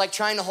sin is like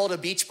trying to hold a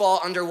beach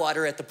ball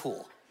underwater at the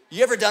pool.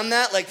 You ever done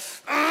that? Like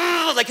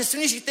as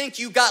soon as you think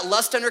you got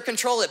lust under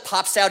control, it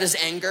pops out as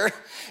anger.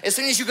 As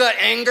soon as you got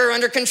anger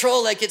under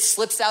control, like it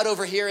slips out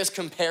over here as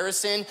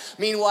comparison.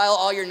 Meanwhile,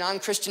 all your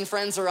non-Christian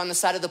friends are on the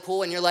side of the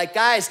pool and you're like,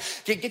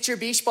 guys, get your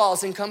beach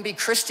balls and come be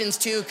Christians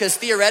too, because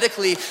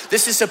theoretically,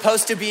 this is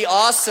supposed to be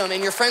awesome.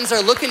 And your friends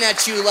are looking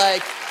at you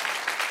like,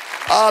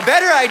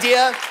 Better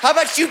idea, how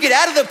about you get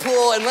out of the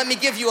pool and let me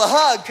give you a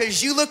hug,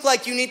 because you look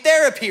like you need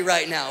therapy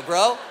right now,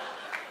 bro.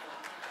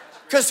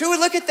 Because who would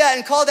look at that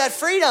and call that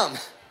freedom?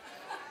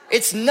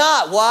 It's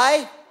not.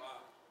 Why?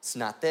 It's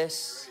not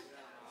this.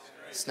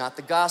 It's not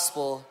the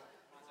gospel.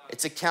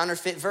 It's a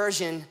counterfeit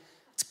version.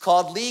 It's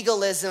called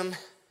legalism.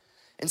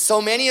 And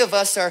so many of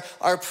us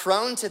are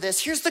prone to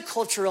this. Here's the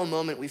cultural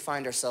moment we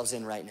find ourselves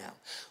in right now.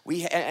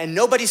 And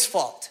nobody's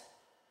fault.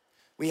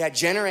 We had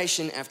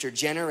generation after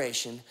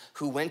generation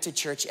who went to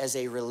church as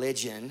a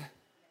religion.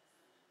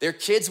 Their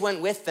kids went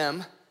with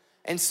them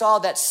and saw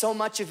that so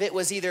much of it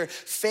was either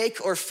fake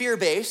or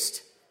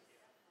fear-based.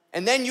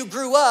 And then you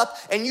grew up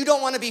and you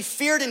don't want to be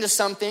feared into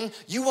something,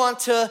 you want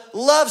to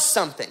love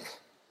something.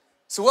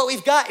 So what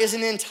we've got is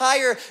an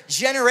entire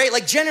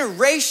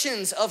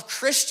generations of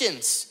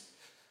Christians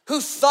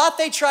who thought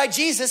they tried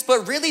Jesus,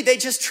 but really they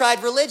just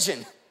tried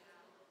religion.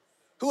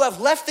 Who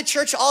have left the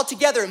church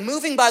altogether,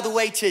 moving, by the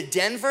way, to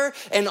Denver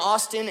and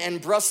Austin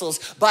and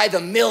Brussels by the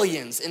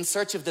millions in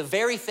search of the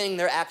very thing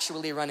they're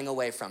actually running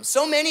away from.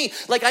 So many,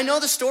 I know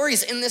the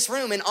stories in this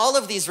room, in all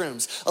of these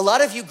rooms. A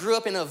lot of you grew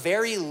up in a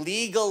very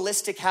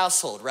legalistic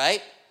household,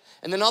 right?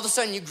 And then all of a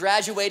sudden you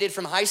graduated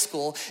from high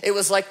school. It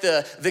was like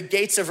the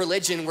gates of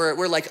religion were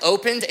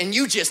opened, and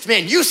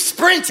you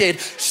sprinted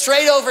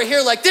straight over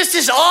here like, this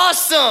is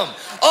awesome.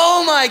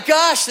 Oh my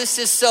gosh, this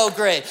is so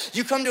great.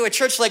 You come to a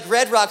church like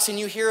Red Rocks and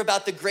you hear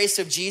about the grace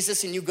of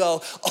Jesus and you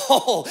go,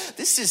 oh,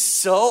 this is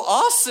so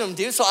awesome,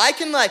 dude. So I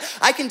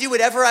can do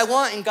whatever I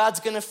want and God's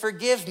gonna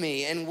forgive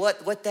me. And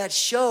what that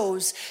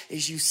shows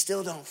is you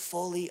still don't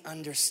fully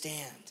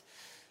understand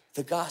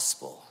the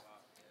gospel.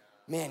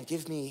 Man,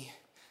 give me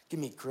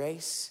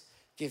grace,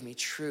 give me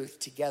truth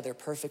together,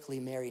 perfectly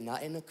married,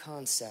 not in a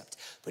concept,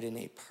 but in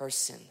a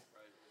person.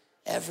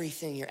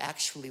 Everything you're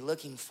actually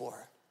looking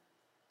for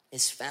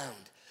is found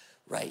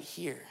right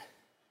here.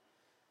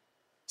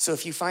 So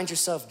if you find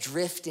yourself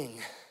drifting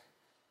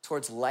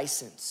towards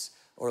license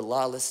or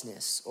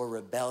lawlessness or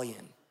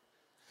rebellion,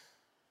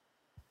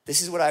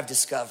 this is what I've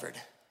discovered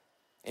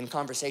in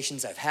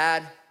conversations I've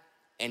had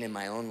and in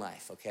my own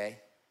life, okay?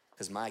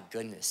 Because my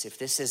goodness, if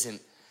this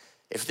isn't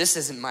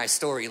my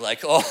story, well,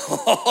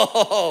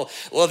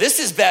 this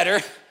is better.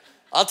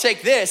 I'll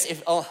take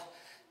this.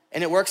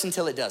 And it works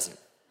until it doesn't.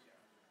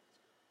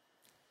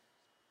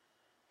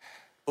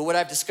 But what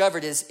I've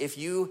discovered is if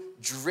you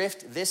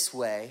drift this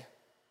way,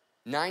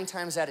 9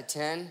 times out of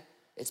 10,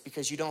 it's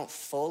because you don't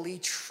fully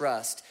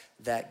trust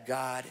that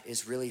God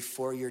is really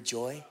for your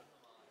joy.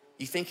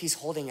 You think he's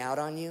holding out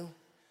on you?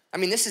 I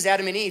mean, this is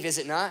Adam and Eve, is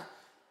it not?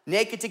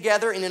 Naked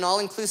together in an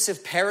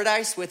all-inclusive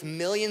paradise with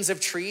millions of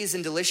trees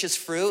and delicious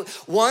fruit.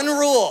 One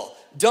rule,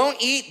 don't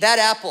eat that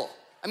apple.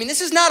 I mean,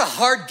 this is not a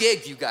hard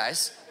gig, you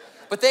guys.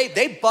 But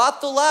they bought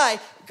the lie.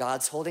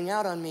 God's holding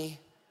out on me.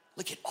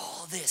 Look at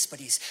all this, but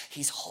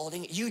he's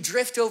holding. You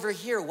drift over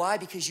here. Why?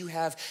 Because you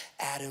have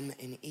Adam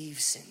and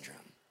Eve syndrome.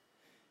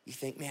 You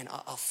think, man,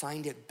 I'll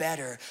find it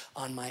better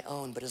on my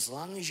own. But as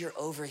long as you're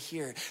over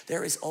here,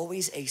 there is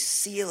always a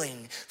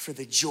ceiling for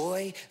the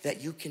joy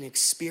that you can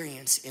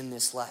experience in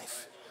this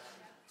life.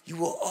 You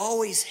will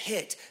always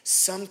hit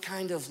some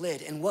kind of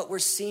lid. And what we're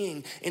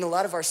seeing in a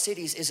lot of our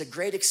cities is a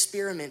great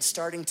experiment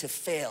starting to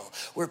fail,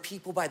 where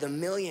people by the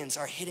millions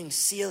are hitting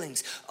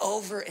ceilings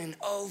over and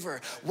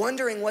over,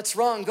 wondering what's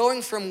wrong,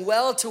 going from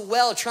well to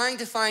well, trying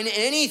to find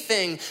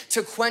anything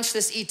to quench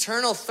this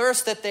eternal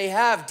thirst that they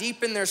have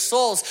deep in their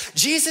souls.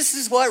 Jesus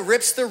is what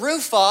rips the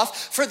roof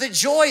off for the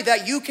joy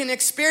that you can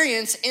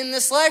experience in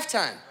this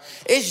lifetime.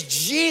 It's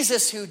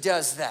Jesus who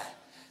does that.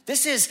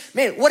 This is,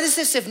 man, what is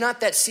this if not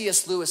that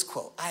C.S. Lewis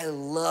quote? I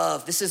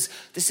love, this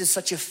is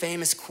such a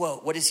famous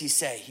quote. What does he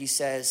say? He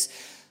says,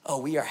 oh,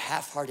 we are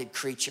half-hearted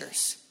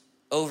creatures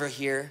over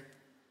here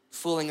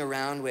fooling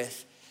around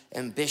with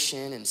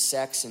ambition and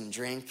sex and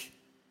drink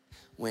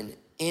when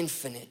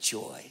infinite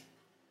joy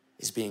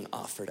is being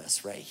offered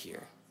us right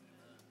here.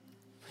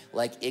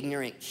 Like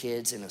ignorant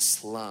kids in a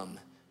slum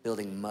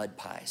building mud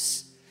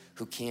pies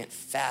who can't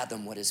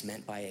fathom what is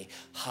meant by a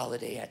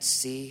holiday at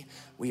sea,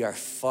 we are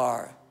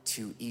far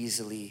too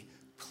easily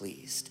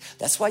pleased.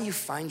 That's why you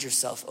find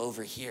yourself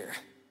over here.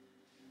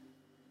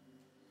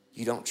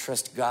 You don't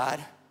trust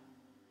God.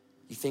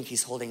 You think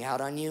he's holding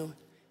out on you.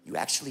 You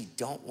actually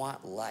don't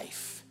want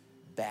life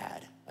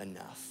bad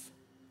enough,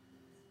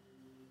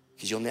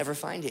 because you'll never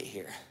find it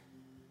here.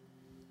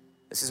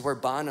 This is where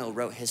Bono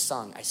wrote his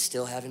song, I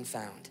Still Haven't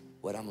Found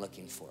What I'm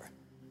Looking For.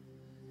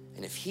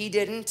 And if he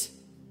didn't,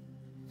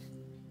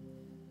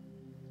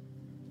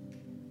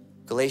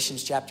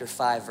 Galatians chapter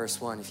 5,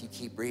 verse 1, if you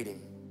keep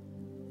reading,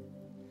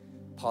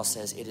 Paul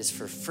says, it is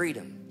for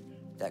freedom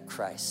that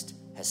Christ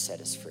has set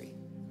us free.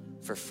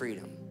 For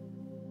freedom.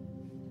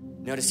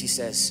 Notice he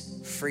says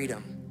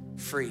freedom,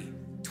 free,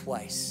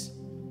 twice.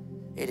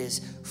 It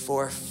is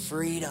for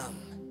freedom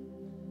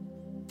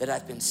that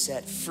I've been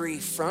set free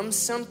from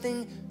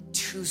something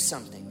to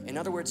something. In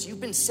other words,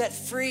 you've been set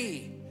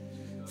free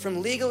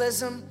from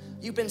legalism.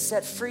 You've been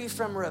set free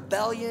from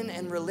rebellion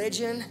and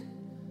religion.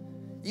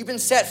 You've been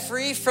set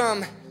free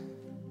from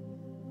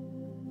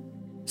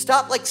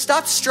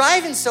Stop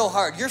striving so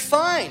hard. You're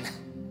fine.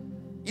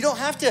 You don't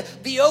have to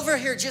be over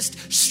here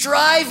just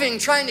striving,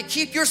 trying to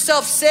keep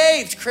yourself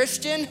saved,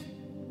 Christian.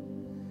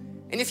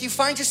 And if you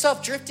find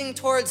yourself drifting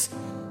towards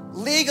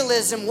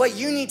legalism, what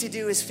you need to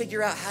do is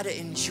figure out how to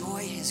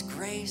enjoy his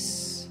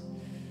grace.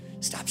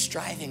 Stop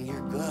striving,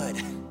 you're good.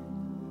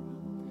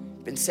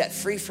 You've been set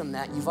free from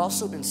that. You've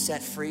also been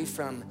set free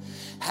from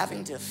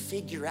having to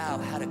figure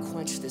out how to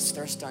quench this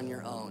thirst on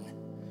your own,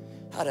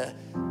 how to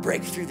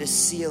break through this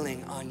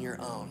ceiling on your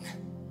own.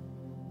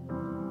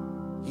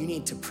 You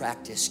need to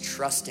practice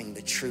trusting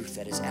the truth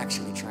that is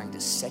actually trying to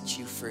set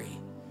you free.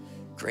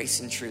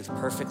 Grace and truth,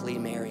 perfectly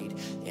married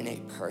in a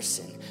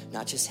person.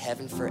 Not just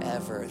heaven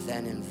forever,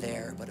 then and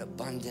there, but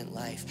abundant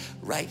life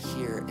right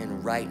here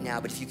and right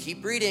now. But if you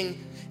keep reading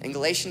in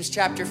Galatians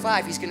chapter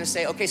 5, he's gonna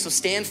say, okay, so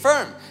stand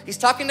firm. He's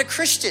talking to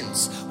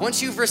Christians.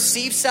 Once you've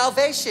received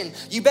salvation,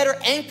 you better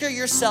anchor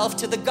yourself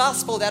to the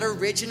gospel that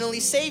originally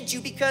saved you,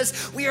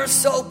 because we are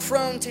so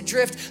prone to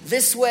drift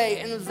this way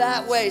and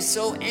that way.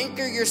 So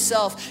anchor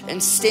yourself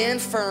and stand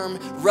firm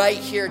right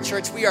here,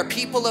 church. We are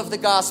people of the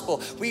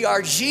gospel. We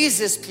are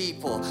Jesus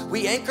people.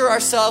 We anchor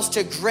ourselves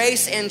to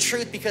grace and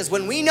truth, because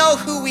when we know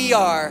who we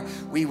are,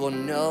 we will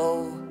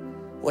know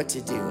what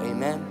to do.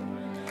 Amen.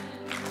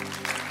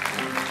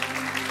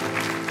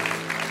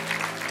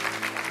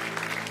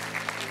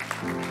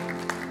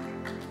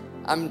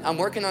 I'm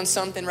working on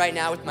something right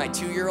now with my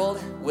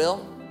 2-year-old,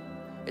 Will.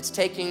 It's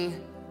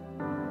taking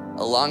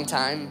a long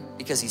time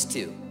because he's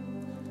 2,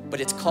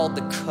 but it's called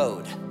the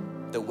code,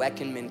 the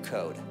Wekenman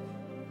code.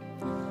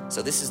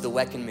 So this is the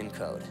Wekenman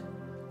code.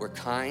 We're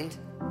kind,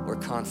 we're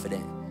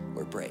confident,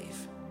 we're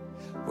brave.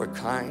 We're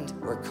kind,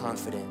 we're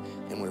confident,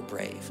 and we're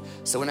brave.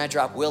 So when I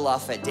drop Will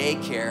off at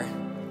daycare,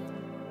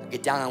 I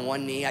get down on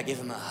one knee, I give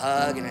him a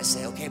hug, and I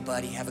say, okay,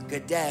 buddy, have a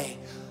good day.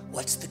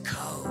 What's the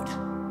code?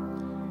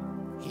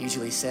 He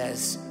usually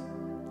says,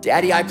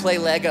 Daddy, I play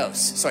Legos.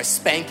 So I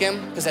spank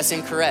him, because that's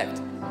incorrect.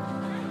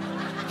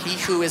 He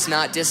who is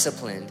not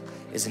disciplined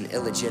is an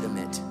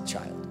illegitimate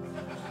child.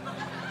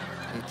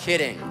 I'm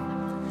kidding.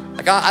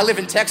 I live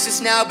in Texas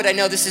now, but I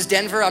know this is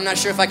Denver. I'm not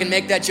sure if I can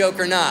make that joke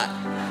or not.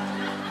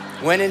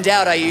 When in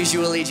doubt, I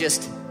usually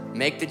just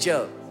make the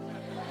joke.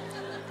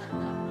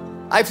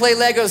 I play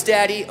Legos,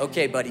 Daddy.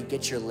 Okay, buddy,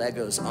 get your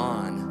Legos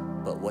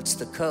on. But what's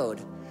the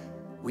code?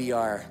 We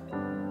are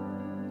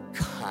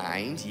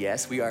kind,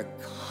 yes, we are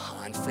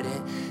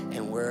confident,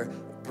 and we're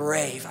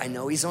brave. I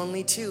know he's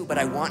only 2, but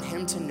I want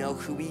him to know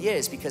who he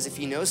is, because if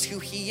he knows who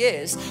he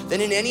is, then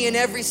in any and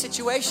every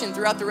situation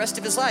throughout the rest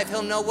of his life,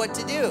 he'll know what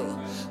to do.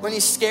 When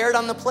he's scared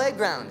on the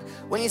playground,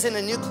 when he's in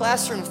a new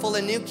classroom full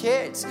of new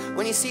kids,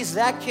 when he sees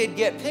that kid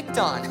get picked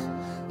on,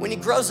 when he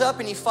grows up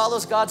and he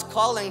follows God's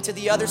calling to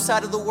the other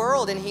side of the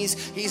world, and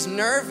he's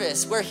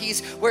nervous, where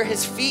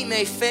his feet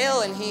may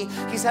fail, and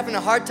he's having a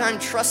hard time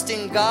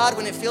trusting God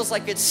when it feels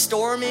like it's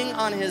storming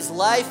on his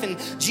life, and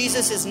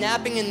Jesus is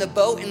napping in the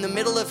boat in the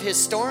middle of his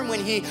storm,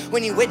 when he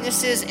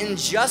witnesses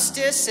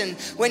injustice, and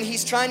when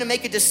he's trying to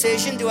make a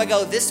decision, do I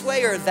go this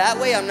way or that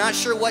way? I'm not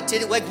sure what to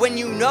do. Like, when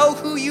you know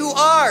who you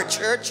are,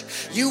 church,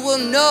 you will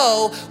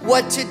know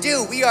what to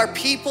do. We are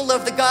people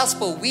of the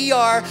gospel. We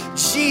are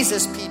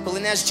Jesus people,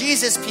 and as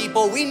Jesus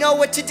people, we know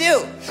what to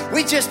do.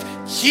 We just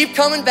keep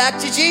coming back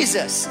to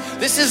Jesus.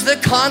 This is the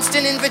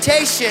constant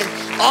invitation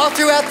all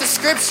throughout the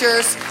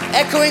scriptures,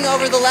 echoing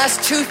over the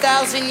last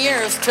 2,000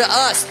 years to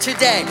us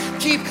today.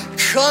 Keep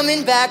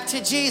coming back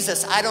to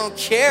Jesus. I don't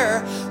care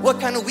what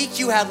kind of week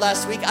you had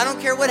last week. I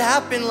don't care what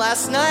happened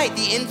last night.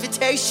 The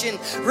invitation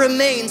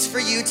remains for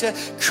you to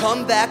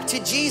come back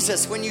to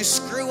Jesus. When you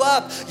screw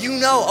up, you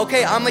know,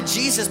 okay, I'm a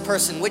Jesus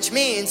person, which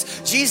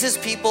means Jesus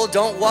people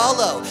don't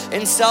wallow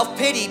in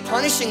self-pity,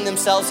 punishing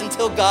themselves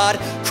until God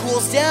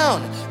cools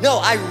down. No,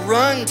 I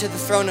run to the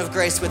throne of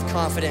grace with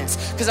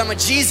confidence, because I'm a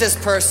Jesus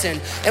person.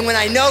 And when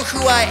I know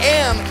who I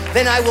am,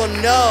 then I will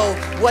know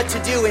what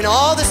to do in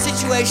all the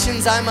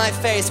situations I might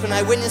face. When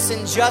I witness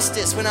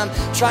injustice, when I'm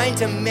trying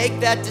to make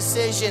that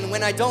decision,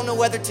 when I don't know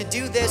whether to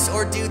do this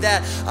or do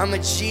that, I'm a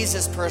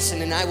Jesus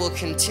person, and I will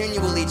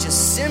continually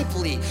just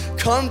simply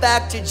come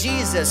back to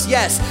Jesus.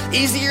 Yes,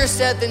 easier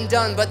said than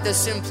done, but the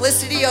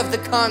simplicity of the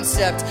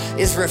concept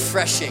is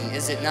refreshing,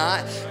 is it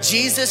not?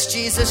 Jesus,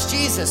 Jesus,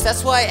 Jesus.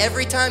 That's why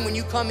every time when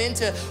you come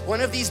into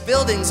one of these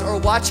buildings or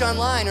watch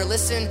online or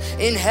listen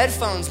in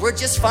headphones, we're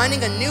just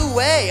finding a new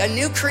way, a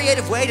new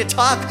creative way to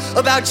talk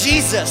about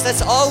Jesus.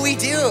 That's all we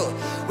do.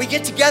 We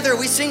get together,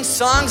 we sing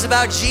songs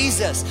about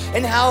Jesus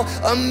and how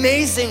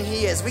amazing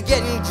he is. We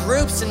get in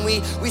groups and we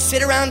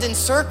sit around in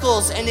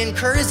circles and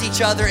encourage each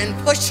other and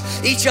push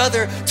each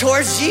other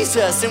towards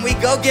Jesus. And we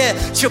go get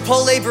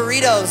Chipotle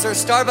burritos or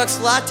Starbucks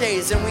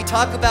lattes, and we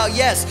talk about,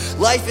 yes,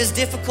 life is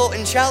difficult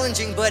and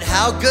challenging, but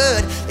how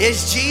good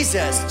is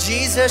Jesus?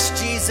 Jesus,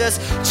 Jesus,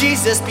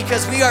 Jesus,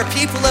 because we are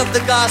people of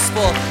the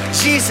gospel,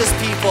 Jesus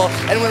people.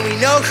 And when we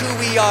know who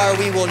we are,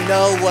 we will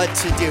know what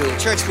to do.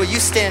 Church, will you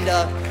stand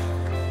up?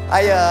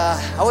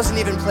 I wasn't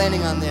even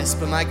planning on this,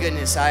 but my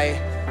goodness, I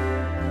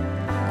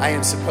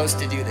am supposed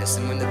to do this.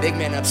 And when the big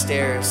man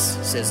upstairs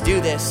says,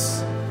 do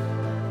this,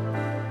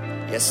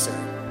 yes, sir.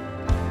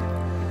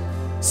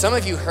 Some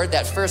of you heard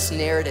that first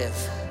narrative,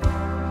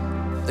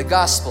 the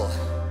gospel,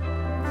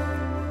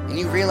 and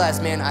you realize,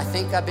 man, I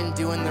think I've been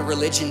doing the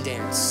religion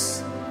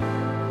dance.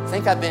 I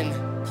think I've been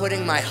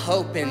putting my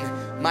hope in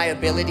my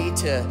ability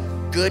to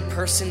good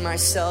person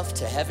myself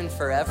to heaven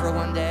forever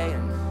one day.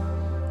 And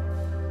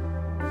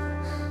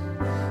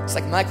it's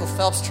like Michael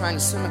Phelps trying to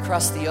swim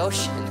across the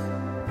ocean.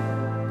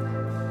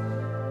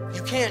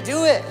 You can't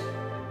do it.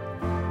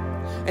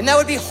 And that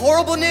would be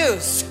horrible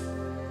news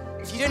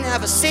if you didn't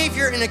have a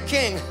Savior and a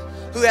King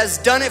who has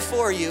done it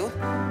for you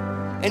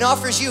and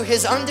offers you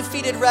his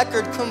undefeated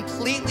record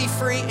completely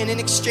free, and in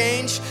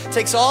exchange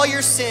takes all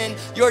your sin,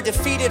 your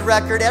defeated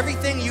record,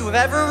 everything you've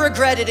ever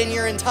regretted in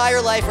your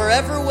entire life or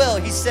ever will.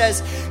 He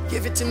says,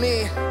 give it to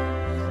me,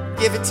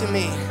 give it to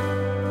me.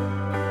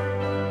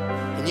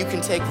 And you can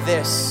take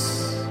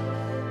this.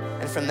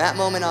 And from that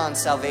moment on,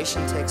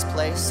 salvation takes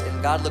place,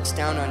 and God looks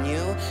down on you,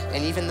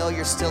 and even though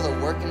you're still a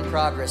work in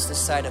progress this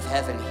side of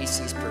heaven, he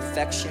sees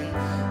perfection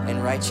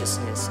and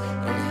righteousness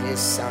in his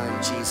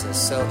son, Jesus.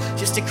 So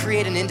just to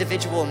create an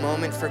individual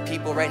moment for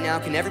people right now,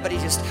 can everybody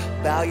just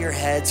bow your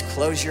heads,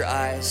 close your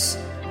eyes?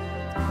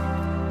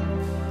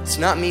 It's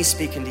not me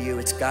speaking to you,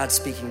 it's God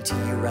speaking to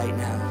you right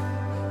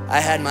now. I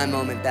had my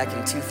moment back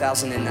in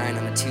 2009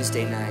 on a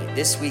Tuesday night.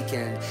 This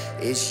weekend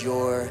is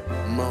your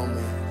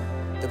moment.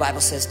 The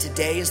Bible says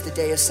today is the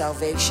day of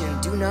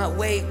salvation. Do not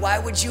wait. Why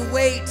would you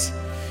wait?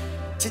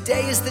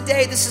 Today is the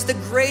day. This is the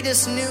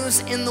greatest news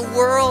in the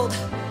world.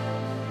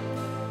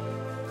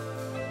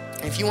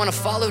 If you want to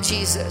follow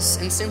Jesus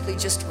and simply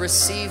just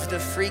receive the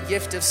free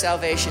gift of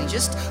salvation,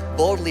 just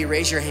boldly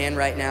raise your hand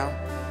right now.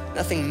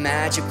 Nothing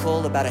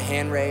magical about a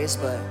hand raise,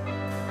 but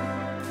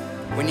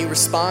when you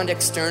respond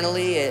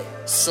externally, it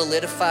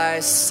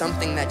solidifies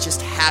something that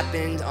just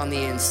happened on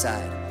the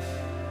inside.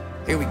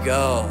 Here we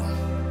go.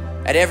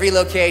 At every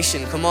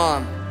location, come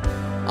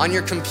on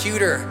your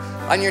computer,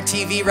 on your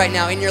TV right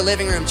now, in your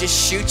living room,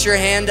 just shoot your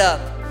hand up.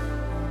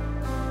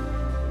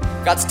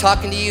 God's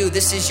talking to you.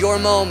 This is your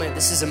moment.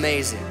 This is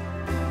amazing.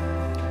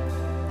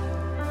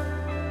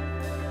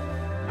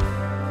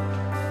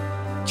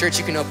 Church,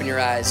 you can open your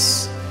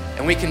eyes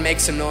and we can make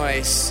some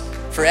noise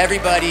for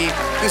everybody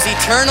whose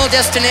eternal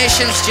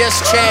destinations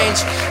just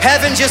changed.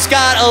 Heaven just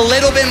got a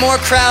little bit more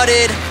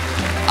crowded.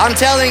 I'm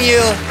telling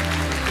you,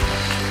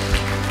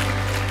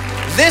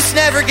 this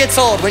never gets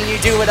old when you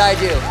do what I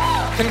do.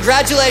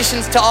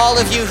 Congratulations to all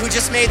of you who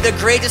just made the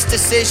greatest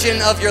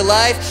decision of your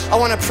life. I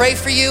want to pray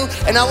for you,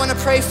 and I want to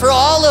pray for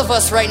all of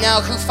us right now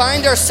who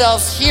find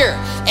ourselves here,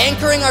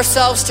 anchoring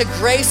ourselves to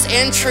grace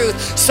and truth,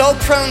 so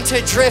prone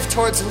to drift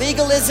towards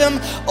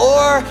legalism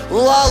or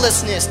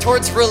lawlessness,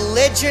 towards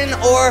religion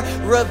or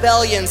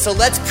rebellion. So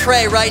let's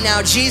pray right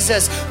now.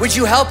 Jesus, would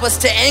you help us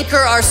to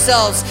anchor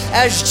ourselves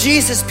as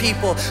Jesus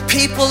people,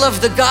 people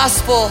of the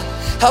gospel.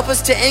 Help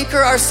us to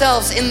anchor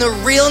ourselves in the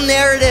real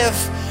narrative,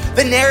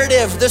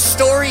 the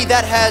story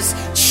that has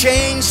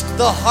changed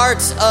the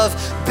hearts of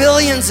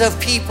billions of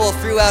people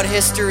throughout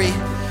history,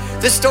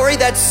 the story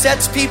that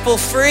sets people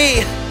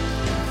free,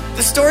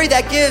 the story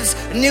that gives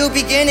new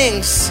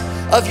beginnings,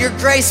 of your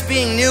grace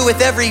being new with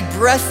every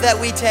breath that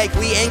we take.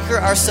 We anchor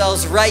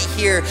ourselves right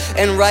here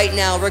and right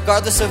now,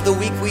 regardless of the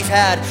week we've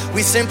had.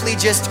 We simply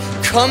just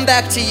come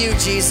back to you,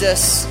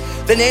 Jesus,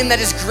 the name that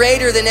is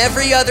greater than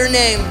every other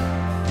name,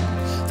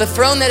 the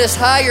throne that is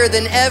higher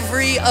than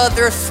every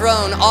other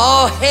throne.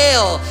 All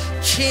hail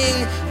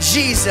King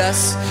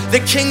Jesus,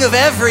 the King of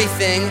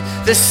everything,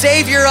 the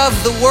Savior of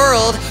the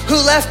world, who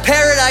left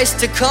paradise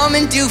to come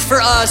and do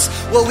for us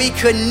what we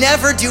could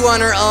never do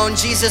on our own.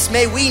 Jesus,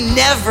 may we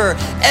never,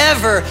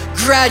 ever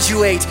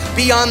graduate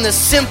beyond the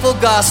simple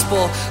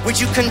gospel. Would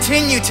you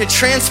continue to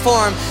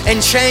transform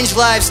and change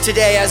lives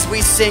today as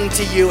we sing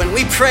to you? And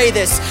we pray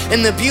this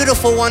in the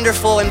beautiful,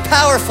 wonderful, and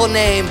powerful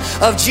name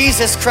of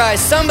Jesus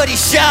Christ. Somebody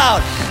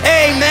shout,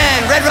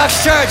 amen. Red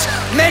Rocks Church,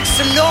 make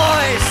some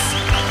noise.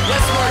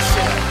 Let's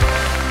worship.